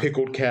 Uh-huh.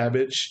 pickled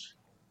cabbage,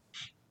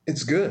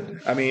 it's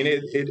good. I mean,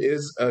 it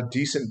is a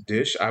decent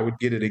dish. I would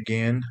get it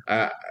again.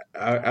 I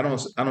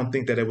don't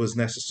think that it was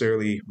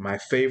necessarily my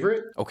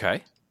favorite,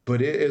 Okay.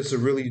 but it is a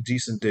really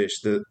decent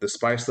dish. The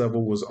spice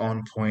level was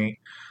on point.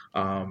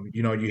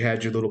 You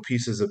had your little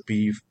pieces of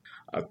beef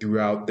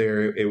throughout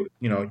there.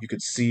 You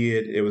could see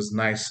it. It was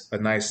nice, a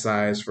nice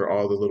size for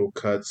all the little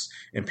cuts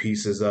and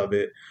pieces of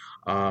it.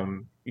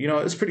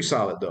 It's pretty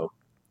solid though.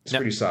 It's Now,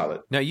 pretty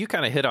solid. now you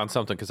kind of hit on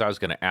something because I was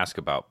going to ask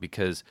about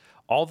because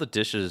all the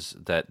dishes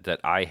that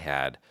I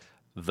had,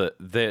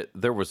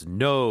 there was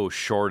no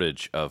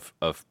shortage of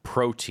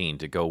protein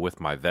to go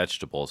with my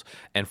vegetables,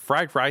 and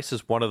fried rice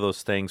is one of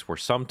those things where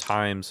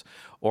sometimes,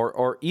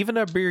 or even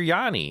a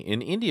biryani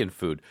in Indian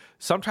food,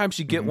 sometimes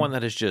you get one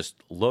that is just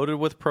loaded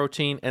with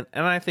protein, and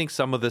I think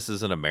some of this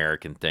is an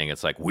American thing.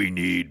 It's like we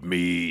need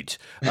meat,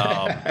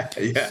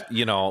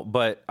 Yeah.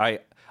 But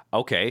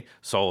okay,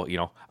 so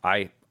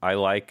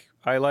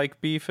I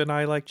like beef and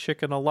I like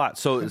chicken a lot.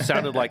 So it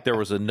sounded like there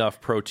was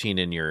enough protein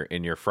in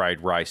your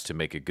fried rice to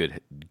make a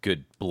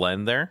good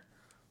blend there.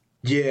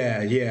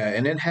 Yeah, yeah.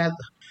 And it had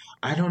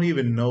I don't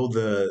even know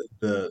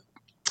the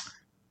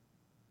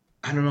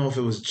I don't know if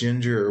it was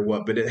ginger or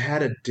what, but it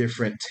had a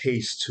different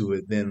taste to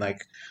it than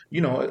like,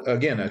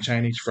 again, a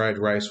Chinese fried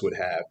rice would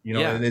have.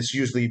 Yeah. And it's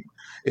usually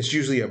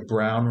a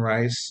brown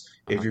rice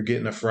if Uh-huh. you're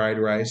getting a fried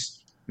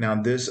rice.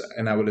 Now this,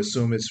 and I would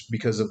assume it's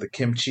because of the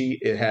kimchi,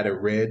 it had a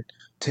red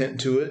tint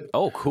to it.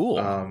 Oh, cool.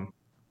 Um,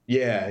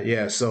 yeah,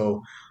 yeah.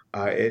 So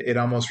it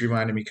almost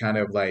reminded me kind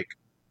of like,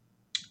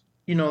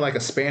 like a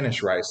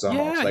Spanish rice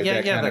almost, Yeah, like yeah,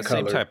 that yeah. kind of That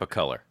same color. type of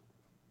color.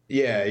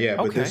 Yeah, yeah,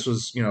 but Okay. this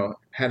was,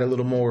 had a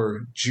little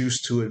more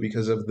juice to it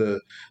because of the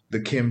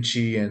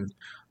kimchi, and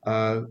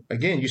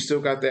again, you still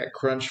got that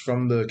crunch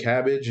from the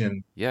cabbage,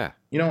 and Yeah.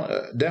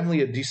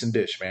 definitely a decent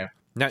dish, man.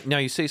 Now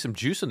you say some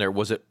juice in there.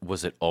 Was it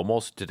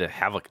almost? Did it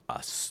have like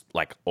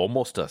like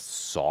almost a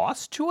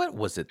sauce to it?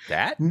 Was it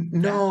that?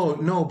 No,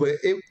 no, but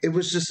it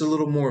was just a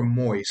little more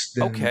moist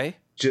than Okay.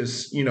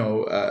 just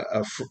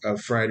a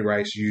fried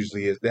rice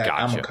usually is that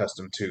I'm Gotcha.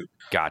 accustomed to.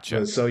 Gotcha.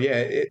 But so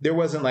yeah, there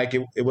wasn't like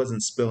it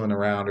wasn't spilling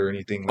around or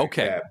anything like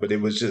Okay. that, but it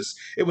was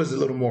a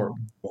little more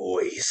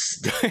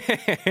moist.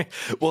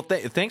 Well,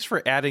 thanks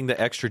for adding the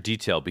extra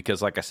detail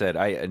because, like I said,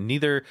 I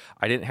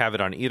didn't have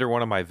it on either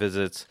one of my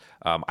visits.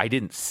 I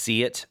didn't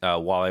see it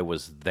while I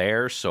was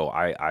there, so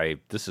I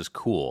this is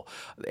cool.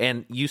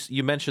 And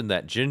you mentioned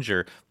that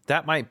ginger.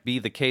 That might be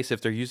the case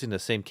if they're using the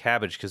same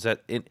cabbage because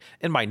that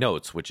in my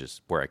notes, which is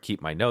where I keep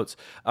my notes.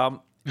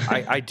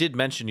 I did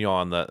mention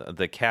on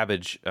the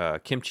cabbage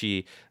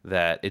kimchi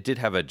that it did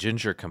have a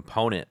ginger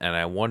component, and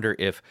I wonder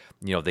if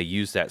they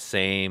use the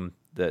same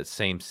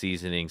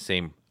seasoning,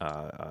 same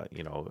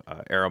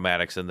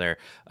aromatics in there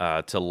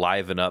to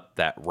liven up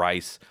that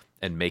rice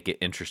and make it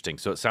interesting.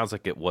 So it sounds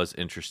like it was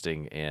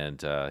interesting,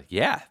 and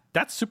yeah,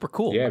 that's super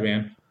cool. Yeah,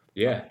 man.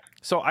 Yeah.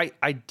 So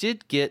I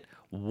did get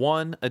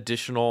one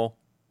additional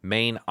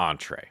main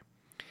entree,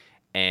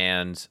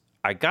 and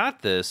I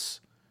got this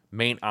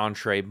main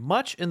entree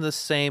much in the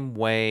same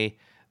way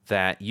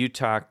that you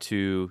talked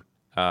to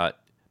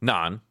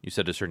Nan. You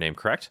said is her name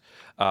correct?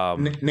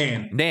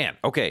 Nan. Nan.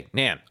 Okay,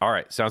 Nan. All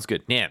right, sounds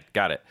good. Nan,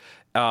 got it.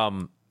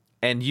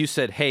 And you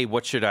said, "Hey,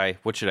 what should I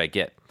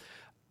get?"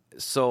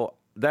 So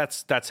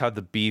that's how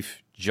the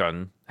beef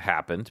jun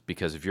happened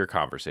because of your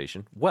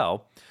conversation.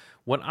 Well,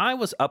 when I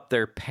was up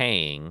there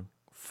paying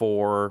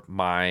for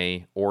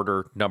my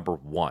order number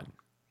 1,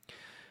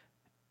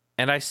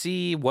 and I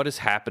see what is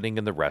happening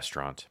in the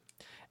restaurant,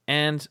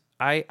 and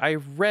I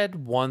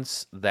read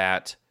once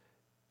that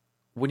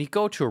when you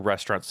go to a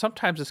restaurant,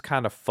 sometimes it's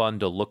kind of fun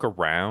to look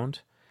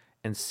around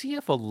and see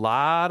if a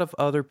lot of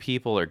other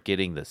people are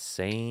getting the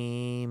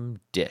same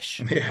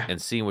dish Yeah.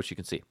 and seeing what you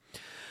can see.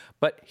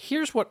 But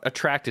here's what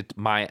attracted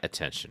my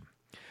attention.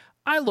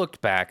 I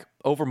looked back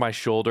over my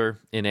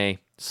shoulder in a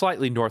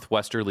slightly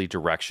northwesterly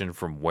direction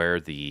from where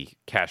the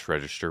cash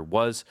register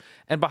was,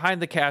 and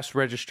behind the cash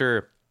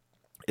register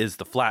is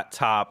the flat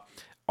top,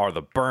 are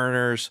the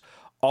burners,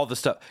 all the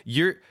stuff.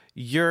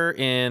 You're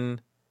in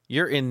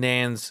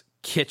Nan's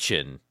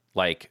kitchen,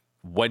 like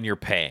when you're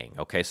paying.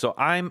 Okay, so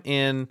I'm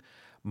in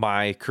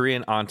my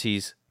Korean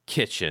auntie's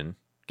kitchen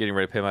getting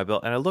ready to pay my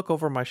bill, and I look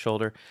over my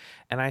shoulder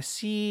and I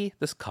see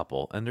this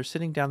couple, and they're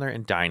sitting down there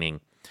and dining,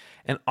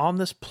 and on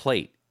this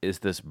plate is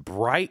this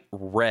bright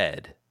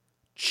red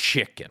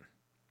chicken.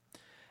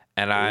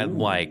 And I'm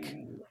like,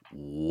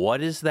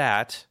 what is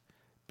that?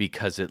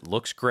 Because it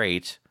looks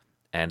great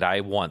and I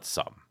want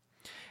some.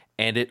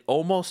 And it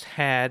almost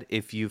had,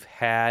 if you've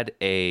had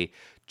a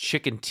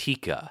chicken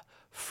tikka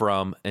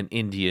from an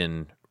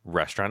Indian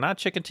restaurant, not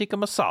chicken tikka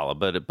masala,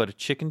 but a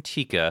chicken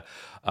tikka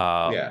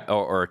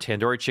or a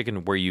tandoori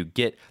chicken where you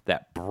get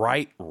that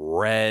bright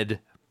red,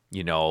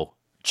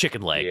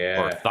 chicken leg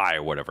or thigh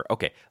or whatever.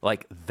 Okay,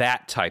 like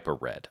that type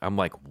of red. I'm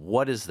like,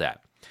 what is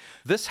that?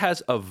 This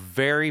has a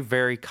very,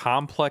 very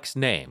complex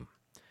name.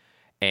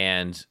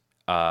 And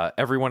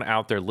everyone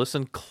out there,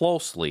 listen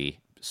closely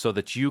so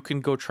that you can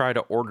go try to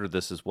order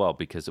this as well,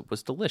 because it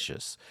was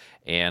delicious.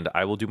 And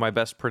I will do my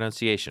best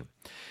pronunciation.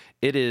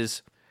 It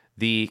is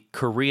the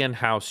Korean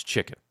House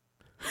Chicken.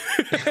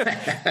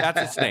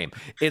 That's its name.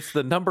 It's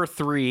the number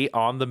 3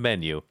 on the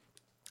menu.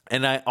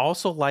 And I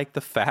also like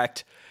the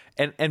fact,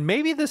 and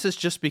maybe this is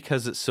just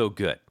because it's so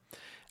good.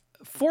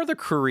 For the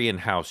Korean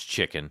House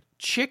Chicken,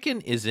 chicken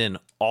is in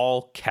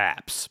all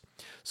caps.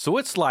 So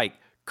it's like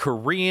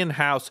Korean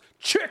House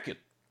Chicken.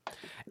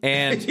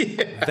 And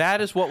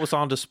that is what was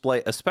on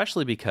display,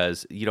 especially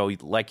because,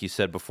 like you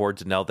said before,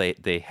 Danelle,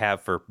 they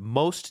have for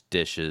most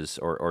dishes,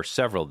 or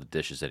several of the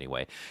dishes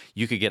anyway,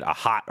 you could get a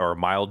hot or a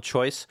mild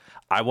choice.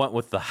 I went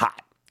with the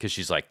hot because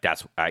she's like,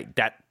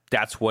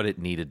 that's what it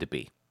needed to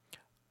be.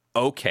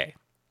 Okay,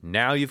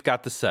 now you've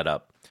got the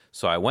setup.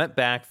 So I went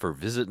back for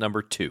visit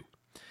number 2.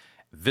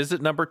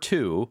 Visit number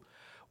 2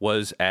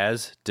 was,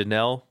 as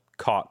Danelle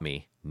caught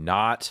me,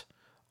 not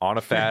on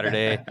a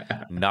Saturday,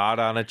 not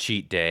on a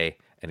cheat day.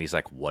 And he's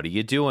like, what are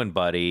you doing,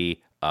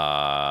 buddy?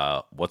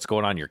 What's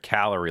going on your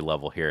calorie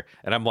level here?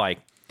 And I'm like,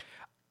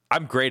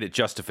 I'm great at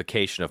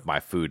justification of my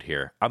food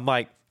here. I'm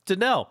like,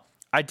 Danelle,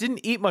 I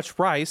didn't eat much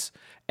rice,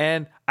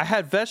 and I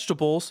had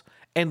vegetables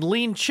and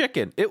lean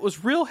chicken. It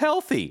was real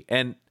healthy.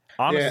 And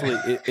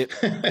honestly,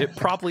 it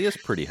probably is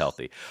pretty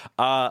healthy.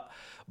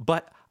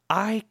 But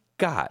I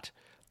got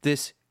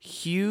this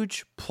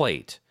huge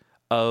plate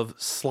of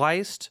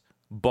sliced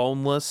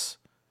boneless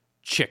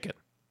chicken.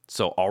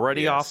 So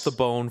already off the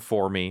bone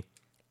for me,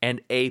 and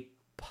a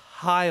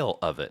pile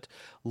of it,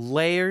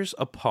 layers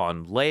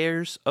upon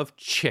layers of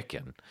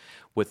chicken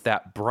with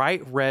that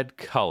bright red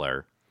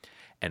color.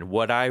 And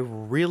what I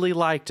really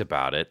liked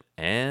about it,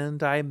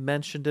 and I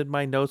mentioned in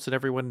my notes, and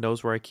everyone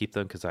knows where I keep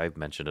them because I've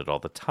mentioned it all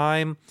the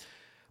time,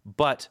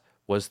 but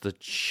was the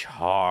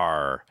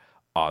char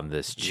on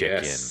this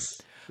chicken. Yes.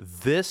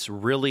 This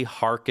really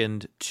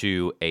harkened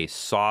to a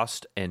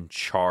sauced and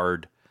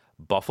charred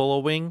buffalo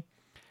wing.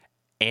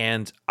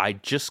 And I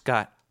just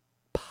got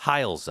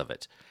piles of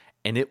it.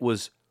 And it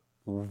was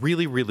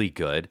really, really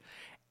good.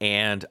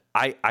 And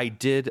I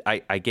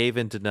gave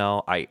in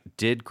Danelle, I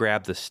did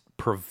grab the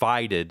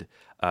provided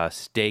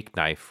steak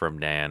knife from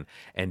Nan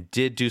and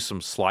did do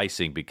some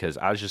slicing because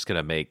I was just going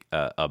to make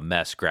a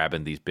mess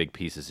grabbing these big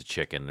pieces of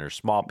chicken. They're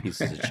small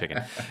pieces of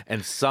chicken.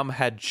 And some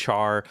had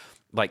char,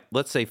 like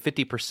let's say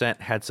 50%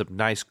 had some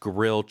nice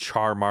grill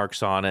char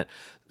marks on it.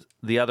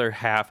 The other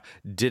half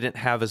didn't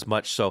have as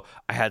much, so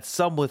I had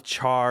some with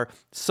char,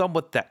 some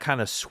with that kind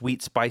of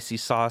sweet, spicy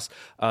sauce.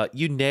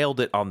 You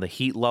nailed it on the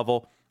heat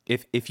level.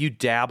 If you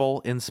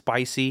dabble in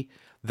spicy,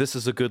 this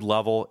is a good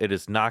level. It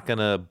is not going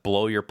to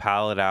blow your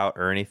palate out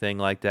or anything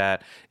like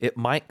that. It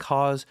might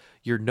cause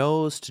your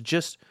nose to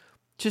just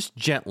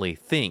gently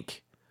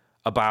think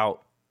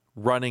about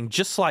running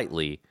just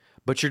slightly,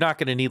 but you're not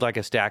going to need like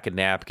a stack of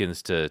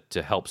napkins to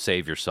help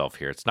save yourself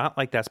here. It's not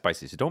like that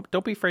spicy. So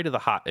don't be afraid of the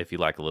hot if you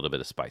like a little bit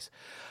of spice.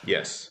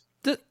 Yes.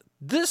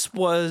 This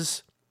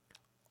was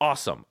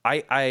awesome.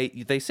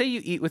 They say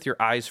you eat with your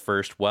eyes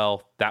first.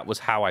 Well, that was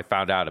how I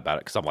found out about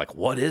it because I'm like,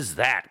 what is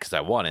that? Because I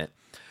want it.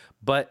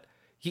 But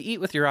you eat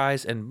with your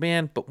eyes, and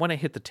man, but when it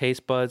hit the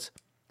taste buds,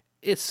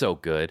 it's so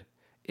good.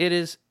 It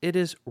is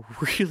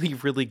really,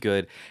 really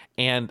good.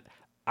 And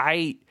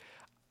I'm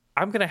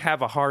going to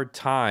have a hard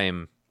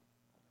time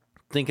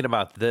thinking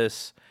about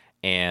this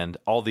and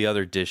all the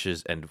other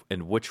dishes and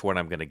which one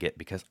I'm going to get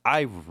because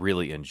I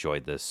really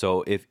enjoyed this.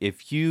 So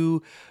if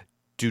you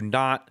do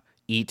not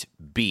eat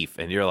beef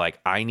and you're like,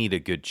 I need a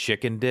good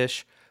chicken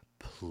dish,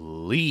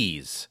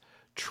 please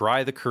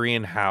try the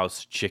Korean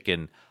House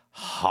Chicken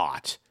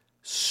hot.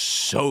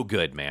 So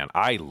good, man.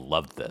 I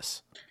loved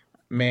this.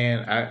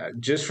 Man, I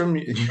just from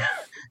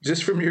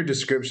just from your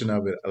description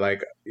of it,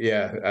 like,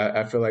 yeah,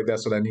 I feel like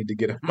that's what I need to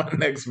get on my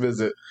next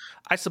visit.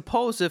 I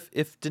suppose if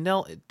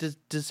Danelle,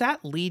 does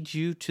that lead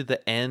you to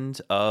the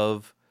end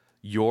of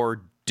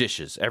your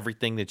dishes,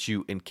 everything that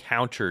you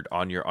encountered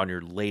on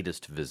your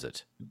latest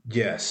visit?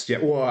 Yes, yeah.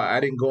 Well, I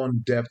didn't go in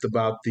depth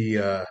about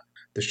the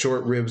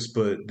short ribs,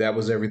 but that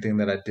was everything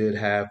that I did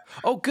have.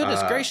 Oh,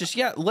 goodness Uh, gracious.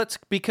 Yeah,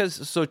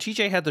 because so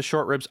TJ had the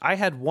short ribs. I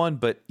had one,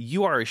 but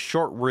you are a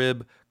short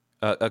rib,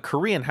 a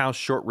Korean house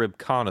short rib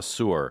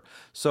connoisseur.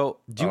 So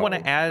do you want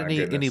to oh add my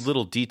any goodness.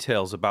 little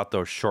details about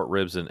those short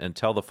ribs and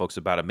tell the folks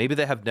about it? Maybe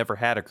they have never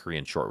had a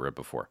Korean short rib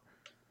before.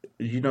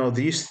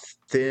 These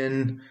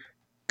thin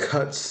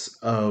cuts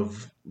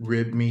of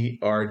rib meat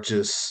are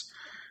just,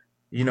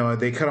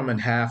 they cut them in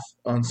half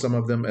on some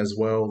of them as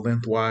well,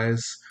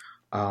 lengthwise.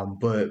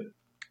 But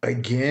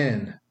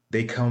again,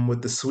 they come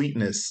with the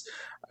sweetness.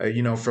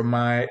 From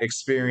my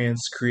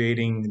experience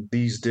creating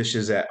these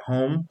dishes at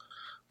home,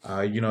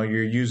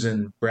 you're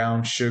using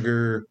brown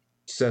sugar,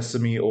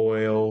 sesame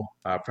oil,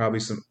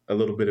 probably a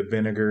little bit of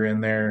vinegar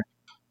in there,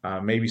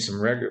 maybe some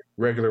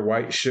regular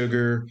white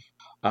sugar,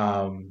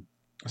 um,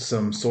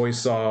 some soy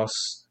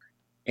sauce,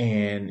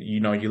 and you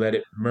let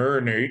it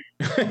marinate.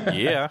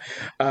 Yeah.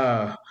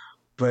 uh,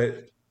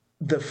 but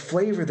the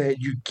flavor that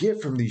you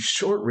get from these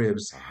short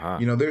ribs,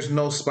 Uh-huh. there's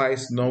no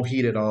spice, no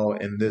heat at all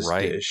in this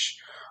Right. dish.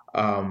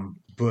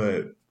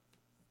 But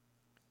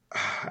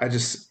I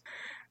just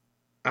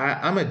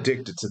I'm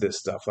addicted to this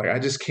stuff. Like I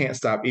just can't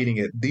stop eating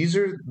it. These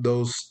are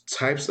those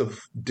types of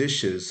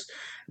dishes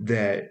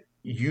that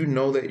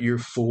that you're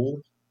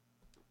full,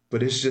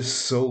 but it's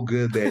just so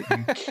good that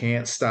you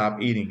can't stop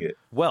eating it.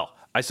 Well,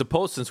 I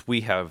suppose since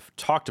we have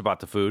talked about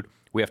the food,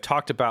 we have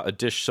talked about a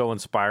dish so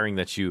inspiring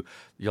that you're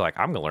like,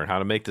 I'm gonna learn how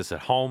to make this at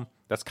home.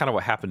 That's kind of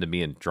what happened to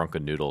me in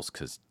Drunken Noodles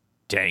because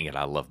dang it,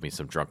 I love me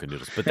some Drunken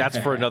Noodles. But that's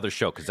for another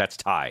show because that's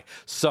Thai.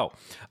 So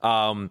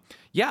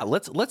yeah,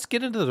 let's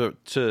get into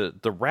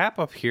the wrap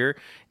up here.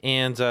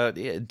 And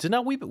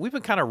Danelle, we've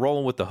been kind of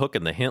rolling with the hook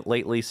and the hint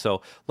lately.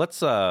 So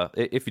let's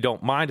if you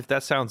don't mind, if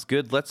that sounds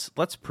good, let's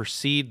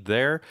proceed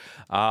there.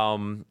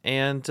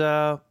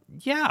 Yeah,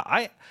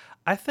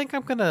 I think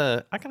I'm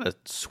gonna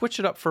switch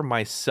it up for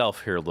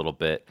myself here a little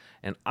bit,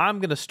 and I'm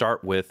gonna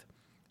start with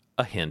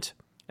a hint,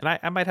 and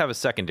I might have a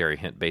secondary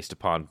hint based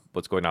upon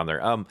what's going on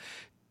there.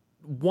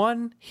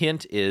 One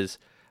hint is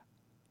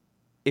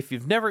if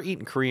you've never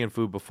eaten Korean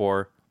food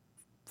before,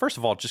 first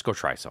of all, just go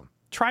try some.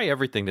 Try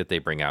everything that they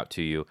bring out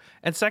to you,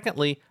 and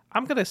secondly,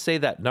 I'm gonna say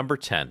that number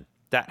 10.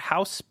 That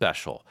house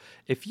special.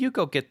 If you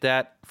go get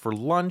that for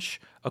lunch,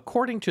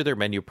 according to their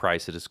menu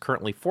price, it is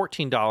currently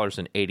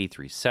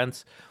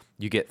 $14.83.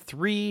 You get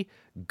 3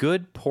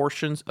 good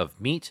portions of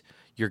meat.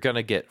 You're going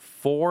to get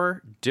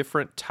 4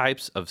 different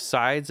types of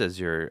sides as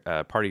your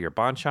part of your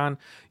banchan,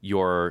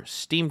 your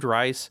steamed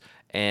rice,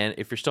 and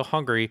if you're still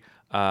hungry,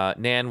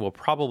 Nan will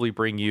probably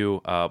bring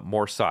you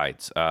more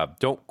sides.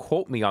 Don't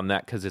quote me on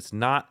that because it's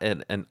not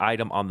an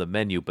item on the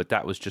menu, but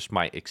that was just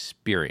my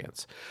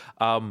experience.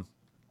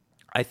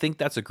 I think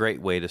that's a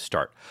great way to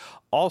start.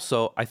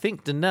 Also, I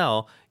think,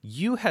 Danelle,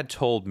 you had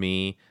told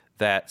me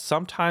that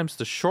sometimes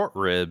the short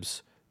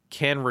ribs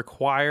can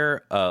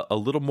require a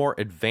little more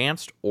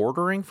advanced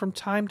ordering from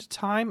time to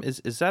time.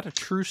 Is that a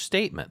true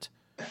statement?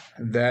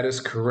 That is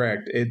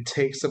correct. It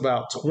takes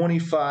about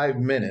 25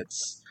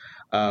 minutes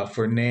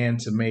for Nan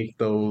to make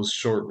those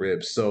short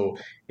ribs. So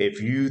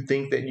if you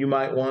think that you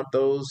might want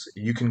those,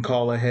 you can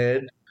call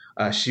ahead.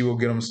 She will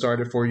get them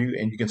started for you,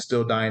 and you can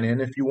still dine in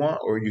if you want,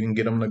 or you can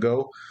get them to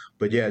go.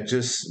 But yeah,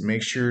 just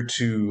make sure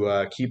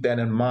to keep that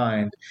in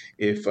mind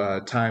if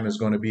time is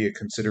going to be a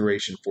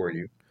consideration for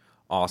you.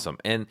 Awesome.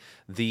 And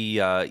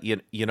the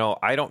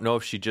I don't know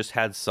if she just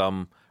had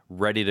some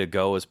ready to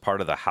go as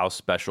part of the house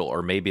special,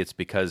 or maybe it's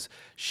because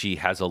she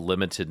has a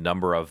limited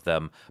number of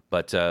them.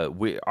 But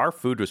our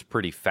food was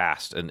pretty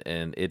fast,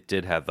 and it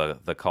did have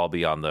the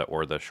kalbi on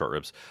the short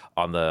ribs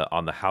on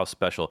the house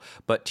special.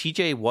 But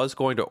TJ was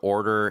going to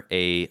order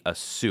a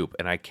soup,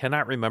 and I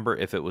cannot remember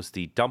if it was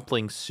the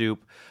dumpling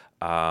soup.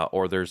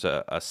 Or there's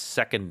a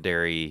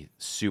secondary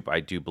soup,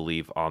 I do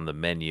believe, on the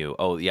menu.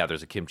 Oh, yeah,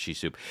 there's a kimchi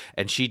soup.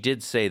 And she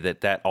did say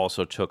that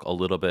also took a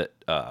little bit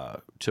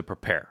to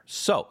prepare.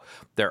 So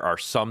there are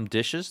some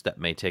dishes that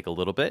may take a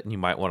little bit, and you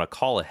might want to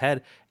call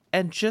ahead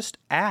and just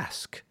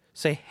ask.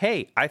 Say,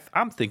 hey,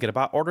 I'm thinking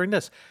about ordering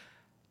this.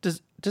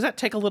 Does that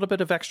take a little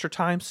bit of extra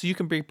time so you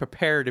can be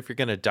prepared if you're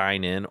going to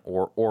dine in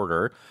or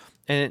order?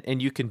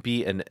 And you can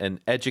be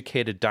an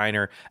educated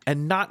diner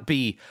and not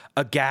be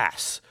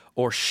aghast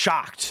or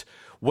shocked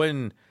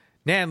when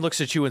Nan looks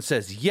at you and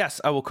says,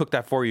 yes, I will cook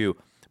that for you,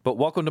 but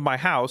welcome to my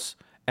house,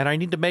 and I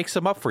need to make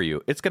some up for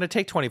you. It's going to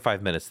take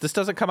 25 minutes. This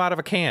doesn't come out of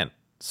a can.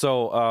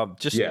 So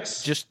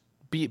Yes. just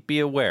be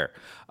aware.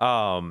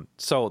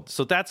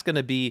 So that's going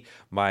to be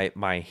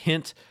my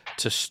hint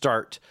to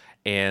start.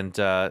 And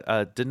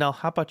Danelle,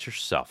 how about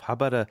yourself? How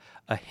about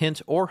a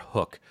hint or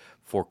hook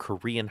for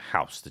Korean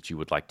house that you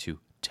would like to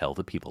tell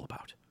the people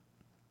about?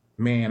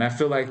 Man, I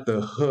feel like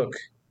the hook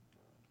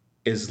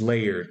is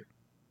layered.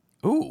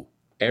 Ooh.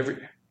 Every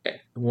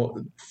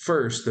Well,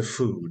 first the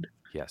food.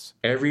 Yes.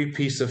 Every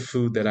piece of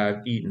food that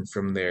I've eaten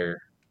from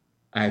there,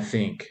 I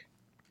think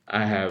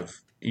I have,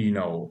 you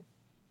know,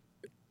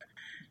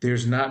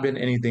 there's not been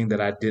anything that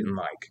I didn't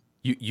like.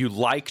 You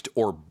liked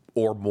or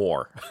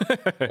more.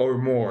 Or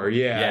more.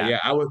 Yeah, Yeah.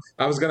 yeah.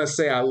 I was gonna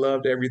say I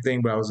loved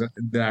everything, but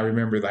then I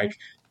remember like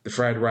the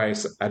fried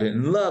rice. I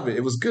didn't love it.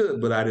 It was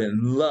good, but I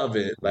didn't love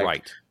it. Like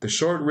Right. the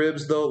short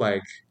ribs, though.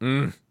 Like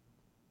Mm.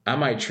 I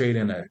might trade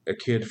in a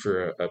kid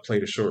for a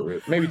plate of short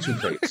ribs, maybe two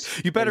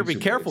plates. You better Maybe be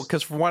two careful, plates.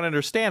 because from what I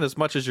understand, as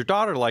much as your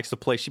daughter likes to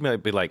play, she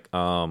might be like,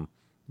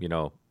 you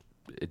know,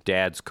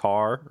 dad's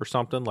car or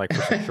something, like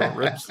for some short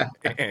ribs.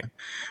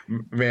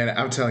 Man,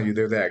 I'm telling you,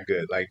 they're that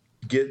good. Like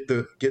get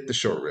the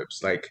short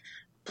ribs. Like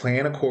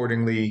plan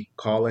accordingly,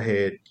 call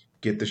ahead,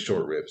 get the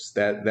short ribs.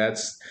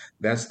 That's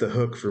the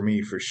hook for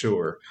me for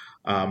sure.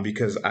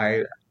 Because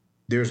I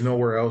there's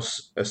nowhere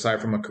else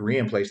aside from a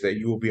Korean place that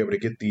you will be able to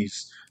get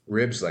these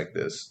ribs like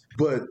this.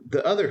 But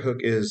the other hook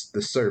is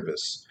the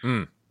service.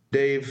 Mm,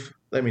 Dave,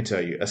 let me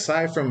tell you,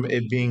 aside from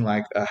it being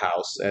like a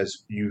house,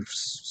 as you've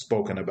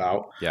spoken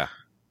about, yeah.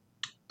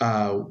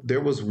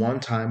 there was one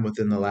time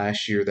within the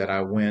last year that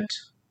I went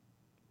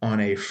on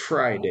a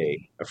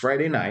Friday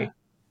night,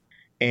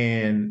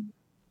 and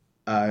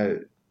uh,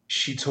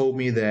 she told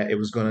me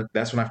that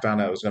that's when I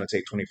found out it was gonna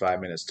take 25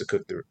 minutes to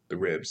cook the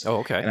ribs. Oh,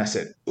 okay. And I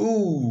said,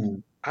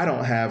 ooh, I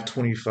don't have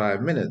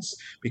 25 minutes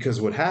because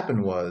what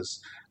happened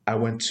was I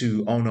went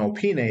to Ono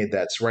Pine,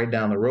 that's right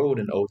down the road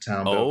in Old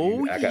Town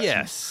Bellevue. Oh,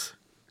 yes.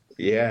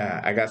 Yeah,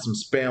 I got some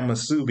spam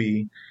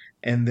masubi,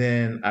 and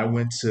then I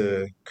went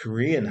to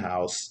Korean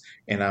House,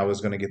 and I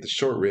was gonna get the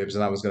short ribs,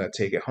 and I was gonna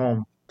take it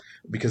home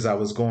because I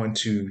was going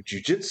to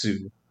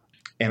jujitsu,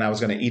 and I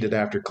was gonna eat it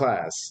after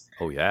class.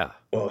 Oh, yeah.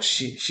 Well,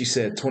 she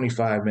said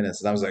 25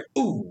 minutes, and I was like,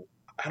 ooh,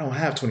 I don't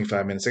have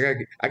 25 minutes.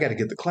 I got to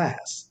get the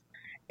class,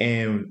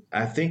 and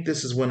I think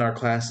this is when our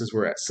classes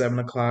were at 7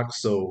 o'clock,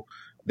 so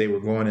they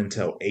were going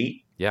until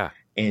 8, Yeah.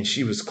 and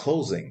she was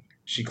closing.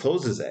 She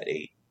closes at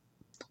 8.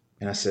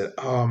 And I said,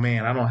 "Oh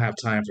man, I don't have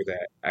time for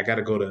that. I got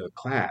to go to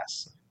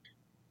class."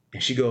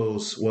 And she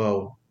goes,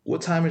 "Well,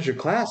 what time is your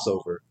class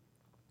over?"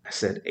 I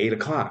said, 8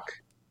 o'clock.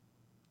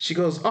 She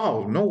goes,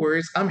 "Oh, no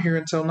worries. I'm here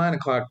until 9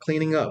 o'clock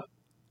cleaning up.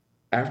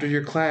 After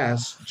your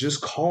class,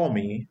 just call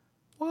me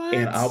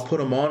and I'll What? put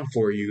them on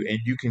for you and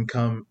you can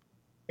come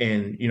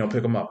and,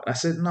 pick them up." I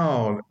said,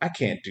 "No, I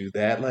can't do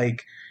that.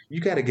 Like,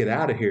 you got to get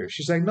out of here."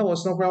 She's like, "No,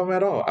 it's no problem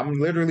at all. I'm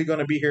literally going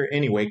to be here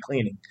anyway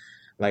cleaning.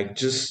 Like,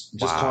 just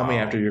call me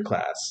after Wow. your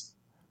class."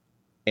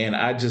 And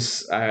I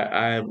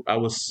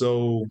was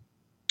so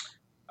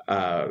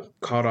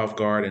caught off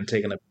guard and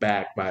taken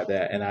aback by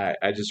that, and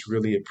I just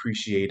really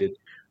appreciated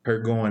her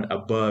going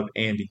above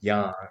and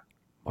beyond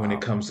when it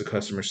Wow. comes to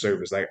customer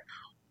service. Like,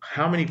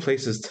 how many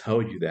places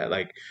tell you that?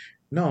 Like,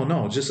 no,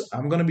 no, just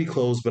I'm gonna be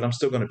closed, but I'm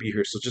still gonna be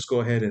here. So just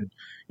go ahead and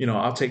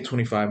I'll take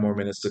 25 more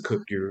minutes to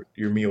cook your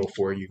meal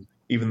for you,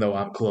 even though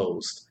I'm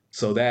closed.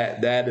 So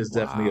that is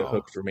definitely a Wow.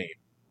 hook for me.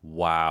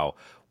 Wow.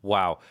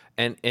 Wow.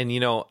 And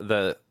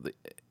the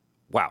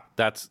wow,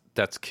 that's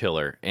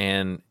killer.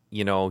 And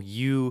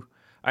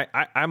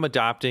I'm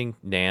adopting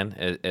Nan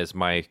as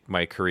my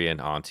Korean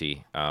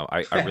auntie.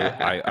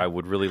 I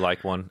would really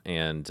like one,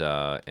 and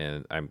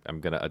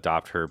I'm gonna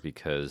adopt her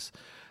because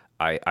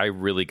I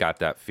really got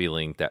that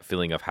feeling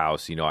of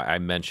house. I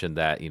mentioned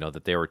that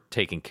that they were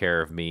taking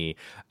care of me,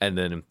 and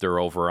then they're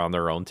over on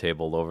their own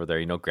table over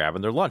there,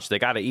 grabbing their lunch. They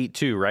got to eat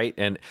too, right?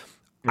 And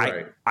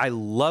Right. I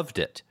loved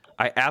it.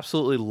 I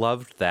absolutely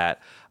loved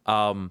that.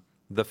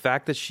 The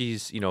fact that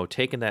she's,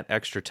 taking that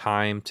extra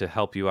time to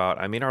help you out.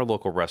 I mean, our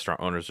local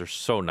restaurant owners are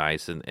so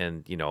nice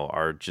and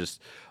are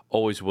just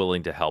always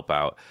willing to help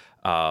out.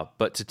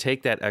 But to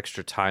take that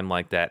extra time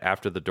like that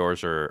after the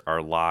doors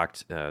are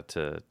locked,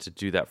 to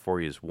do that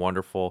for you is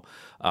wonderful.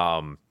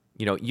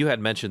 You had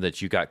mentioned that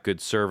you got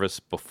good service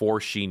before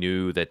she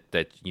knew that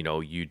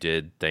you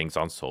did things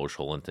on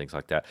social and things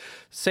like that.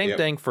 Same Yep.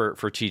 thing for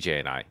TJ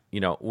and I.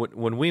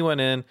 When we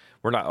went in,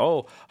 we're not,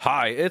 oh,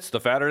 hi, it's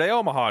the Saturday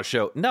Omaha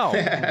show. No,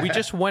 we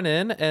just went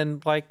in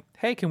and like,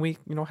 hey, can we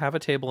have a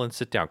table and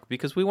sit down,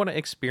 because we want to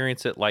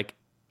experience it like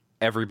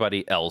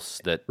everybody else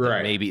that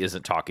Right. maybe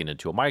isn't talking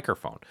into a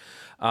microphone.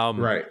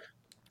 Right.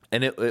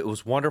 And it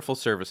was wonderful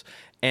service.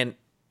 And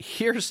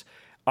here's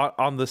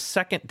on the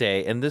second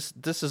day, and this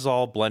is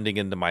all blending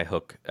into my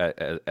hook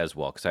as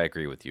well, because I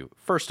agree with you.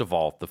 First of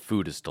all, the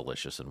food is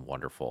delicious and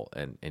wonderful,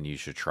 and you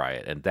should try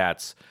it, and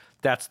that's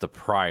the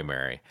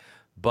primary.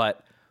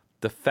 But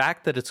the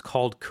fact that it's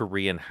called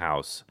Korean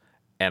House,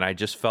 and I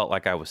just felt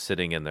like I was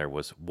sitting in there,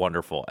 was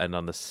wonderful. And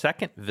on the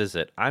second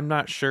visit, I'm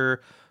not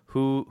sure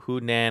who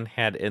Nan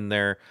had in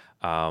there,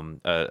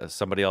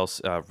 somebody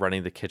else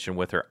running the kitchen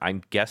with her.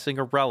 I'm guessing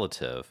a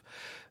relative.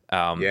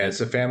 Yeah,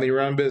 it's a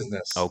family-run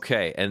business.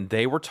 Okay, and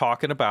they were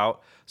talking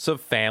about some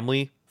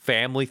family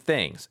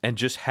things and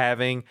just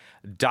having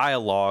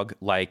dialogue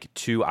like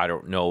two, I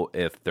don't know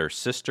if they're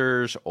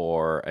sisters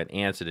or an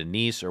aunt and a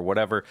niece or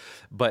whatever,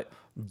 but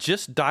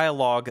just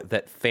dialogue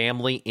that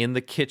family in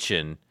the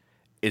kitchen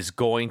is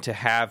going to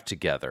have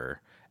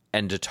together.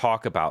 and to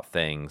talk about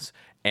things.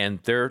 And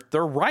they're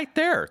right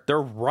there.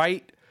 They're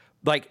right,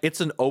 like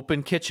it's an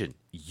open kitchen.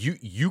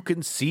 You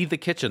can see the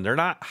kitchen. They're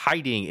not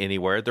hiding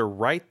anywhere. They're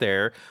right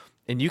there,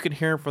 and you can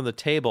hear them from the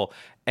table.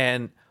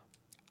 And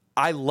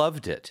I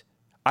loved it.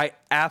 I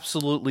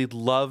absolutely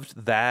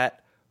loved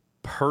that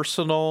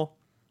personal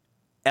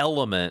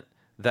element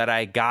that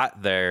I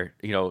got there,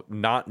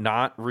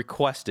 not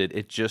requested.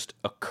 It just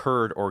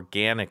occurred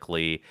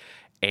organically,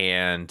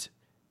 and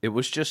it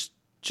was just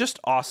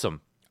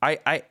awesome.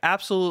 I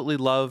absolutely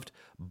loved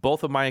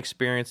both of my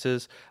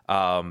experiences.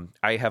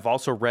 I have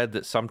also read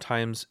that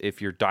sometimes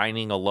if you're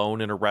dining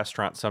alone in a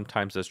restaurant,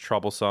 sometimes it's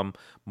troublesome,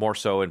 more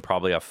so in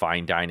probably a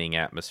fine dining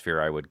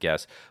atmosphere, I would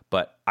guess.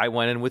 But I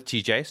went in with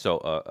TJ, so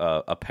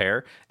a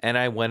pair, and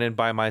I went in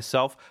by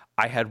myself.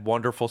 I had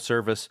wonderful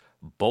service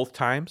both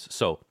times,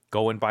 so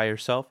go in by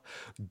yourself,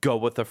 go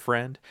with a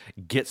friend,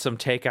 get some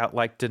takeout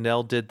like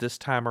Danelle did this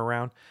time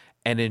around,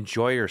 and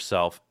enjoy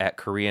yourself at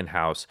Korean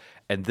House.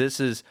 And this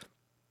is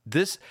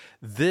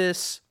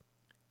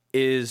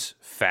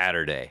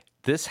Saturday.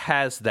 This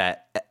has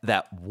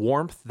that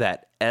warmth,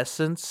 that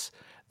essence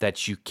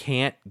that you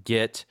can't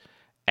get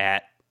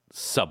at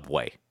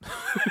Subway.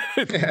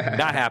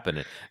 Not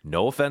happening.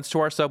 No offense to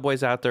our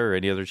Subways out there or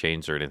any other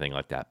chains or anything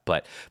like that,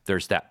 but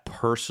there's that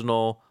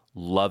personal,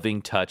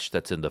 loving touch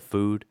that's in the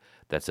food,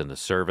 that's in the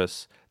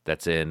service,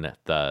 that's in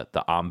the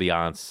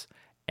ambiance,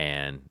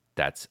 and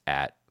that's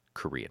at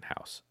Korean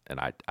House. And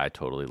I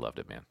totally loved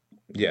it, man.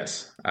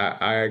 Yes,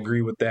 I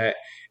agree with that.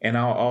 And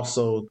I'll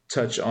also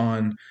touch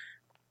on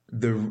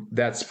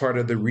that's part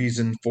of the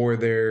reason for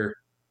their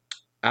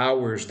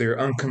hours, their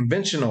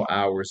unconventional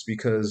hours,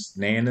 because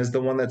Nan is the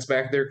one that's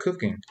back there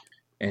cooking,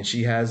 and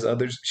she's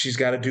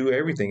got to do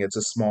everything. It's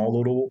a small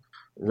little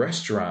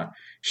restaurant.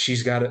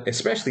 She's got to,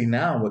 especially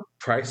now with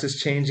prices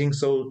changing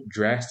so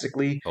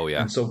drastically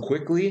and so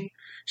quickly,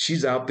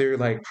 she's out there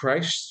like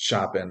price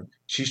shopping.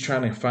 She's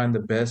trying to find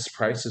the best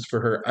prices for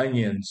her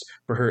onions,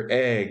 for her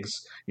eggs,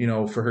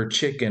 for her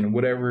chicken,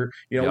 whatever.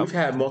 We've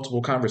had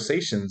multiple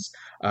conversations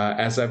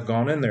as I've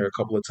gone in there a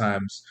couple of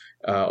times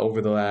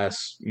over the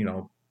last,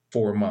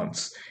 4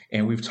 months.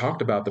 And we've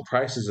talked about the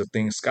prices of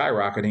things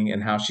skyrocketing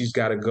and how she's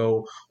got to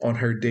go on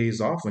her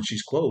days off when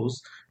she's closed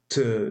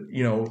to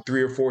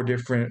 3 or 4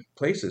 different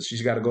places.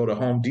 She's got to go to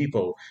Home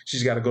Depot.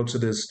 She's got to go to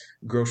this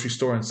grocery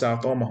store in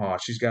South Omaha.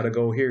 She's got to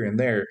go here and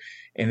there,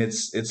 and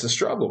it's a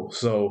struggle.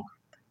 So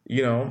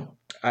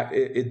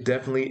it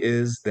definitely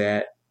is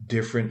that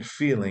different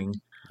feeling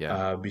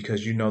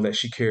because that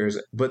she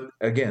cares. But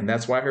again,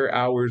 that's why her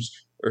hours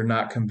are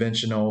not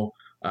conventional.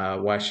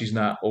 Why she's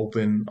not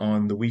open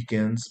on the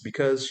weekends,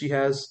 because she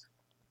has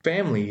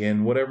family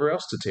and whatever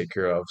else to take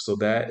care of. So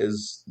that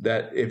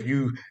if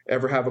you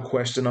ever have a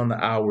question on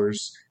the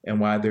hours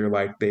and why they're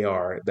like they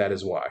are, that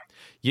is why.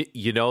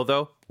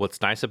 Though, what's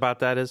nice about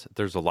that is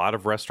there's a lot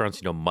of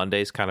restaurants,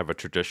 Monday's kind of a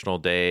traditional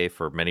day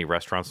for many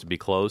restaurants to be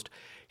closed.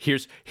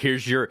 Here's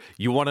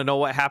you want to know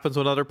what happens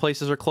when other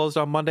places are closed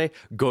on Monday?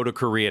 Go to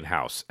Korean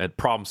House and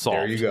problem solved.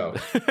 There you go.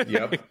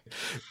 Yep.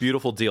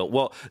 Beautiful deal.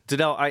 Well,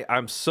 Danelle,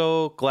 I'm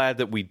so glad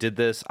that we did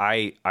this.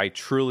 I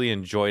truly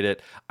enjoyed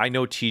it. I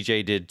know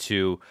TJ did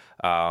too.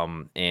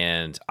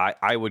 And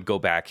I would go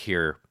back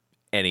here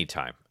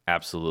anytime.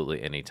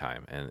 Absolutely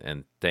anytime.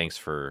 And thanks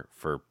for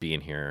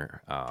being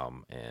here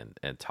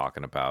and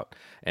talking about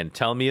and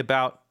telling me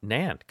about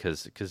Nan,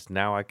 because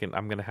now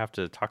I'm gonna have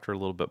to talk to her a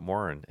little bit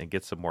more and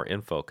get some more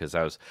info, because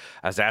I was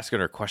asking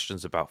her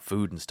questions about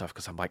food and stuff,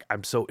 because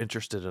I'm so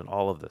interested in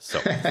all of this. So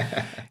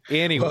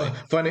anyway. Well,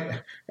 funny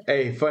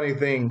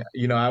thing,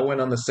 I went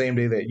on the same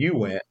day that you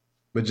went,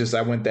 but just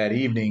I went that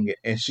evening,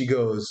 and she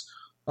goes,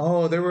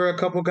 "Oh, there were a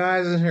couple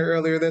guys in here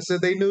earlier that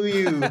said they knew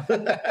you."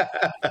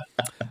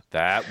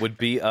 That would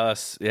be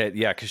us. Yeah,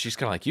 because she's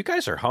kind of like, you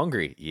guys are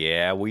hungry.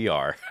 Yeah, we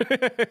are.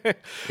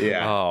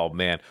 Yeah. Oh,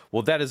 man.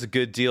 Well, that is a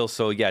good deal.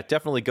 So, yeah,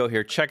 definitely go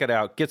here, check it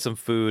out, get some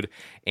food,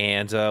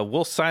 and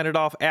we'll sign it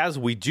off as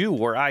we do,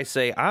 where I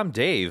say, I'm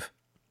Dave.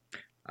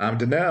 I'm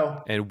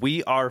Danelle. And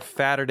we are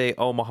Saturday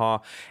Omaha.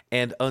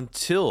 And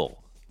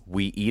until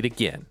we eat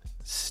again,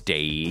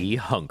 stay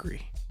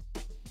hungry.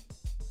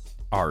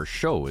 Our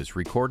show is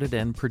recorded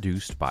and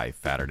produced by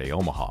Saturday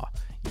Omaha.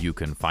 You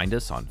can find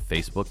us on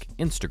Facebook,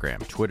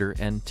 Instagram, Twitter,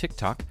 and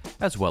TikTok,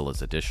 as well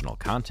as additional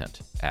content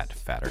at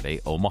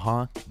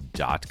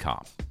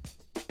SaturdayOmaha.com.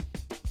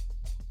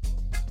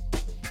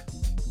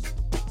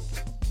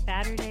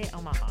 Saturday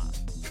Omaha.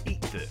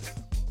 Eat this.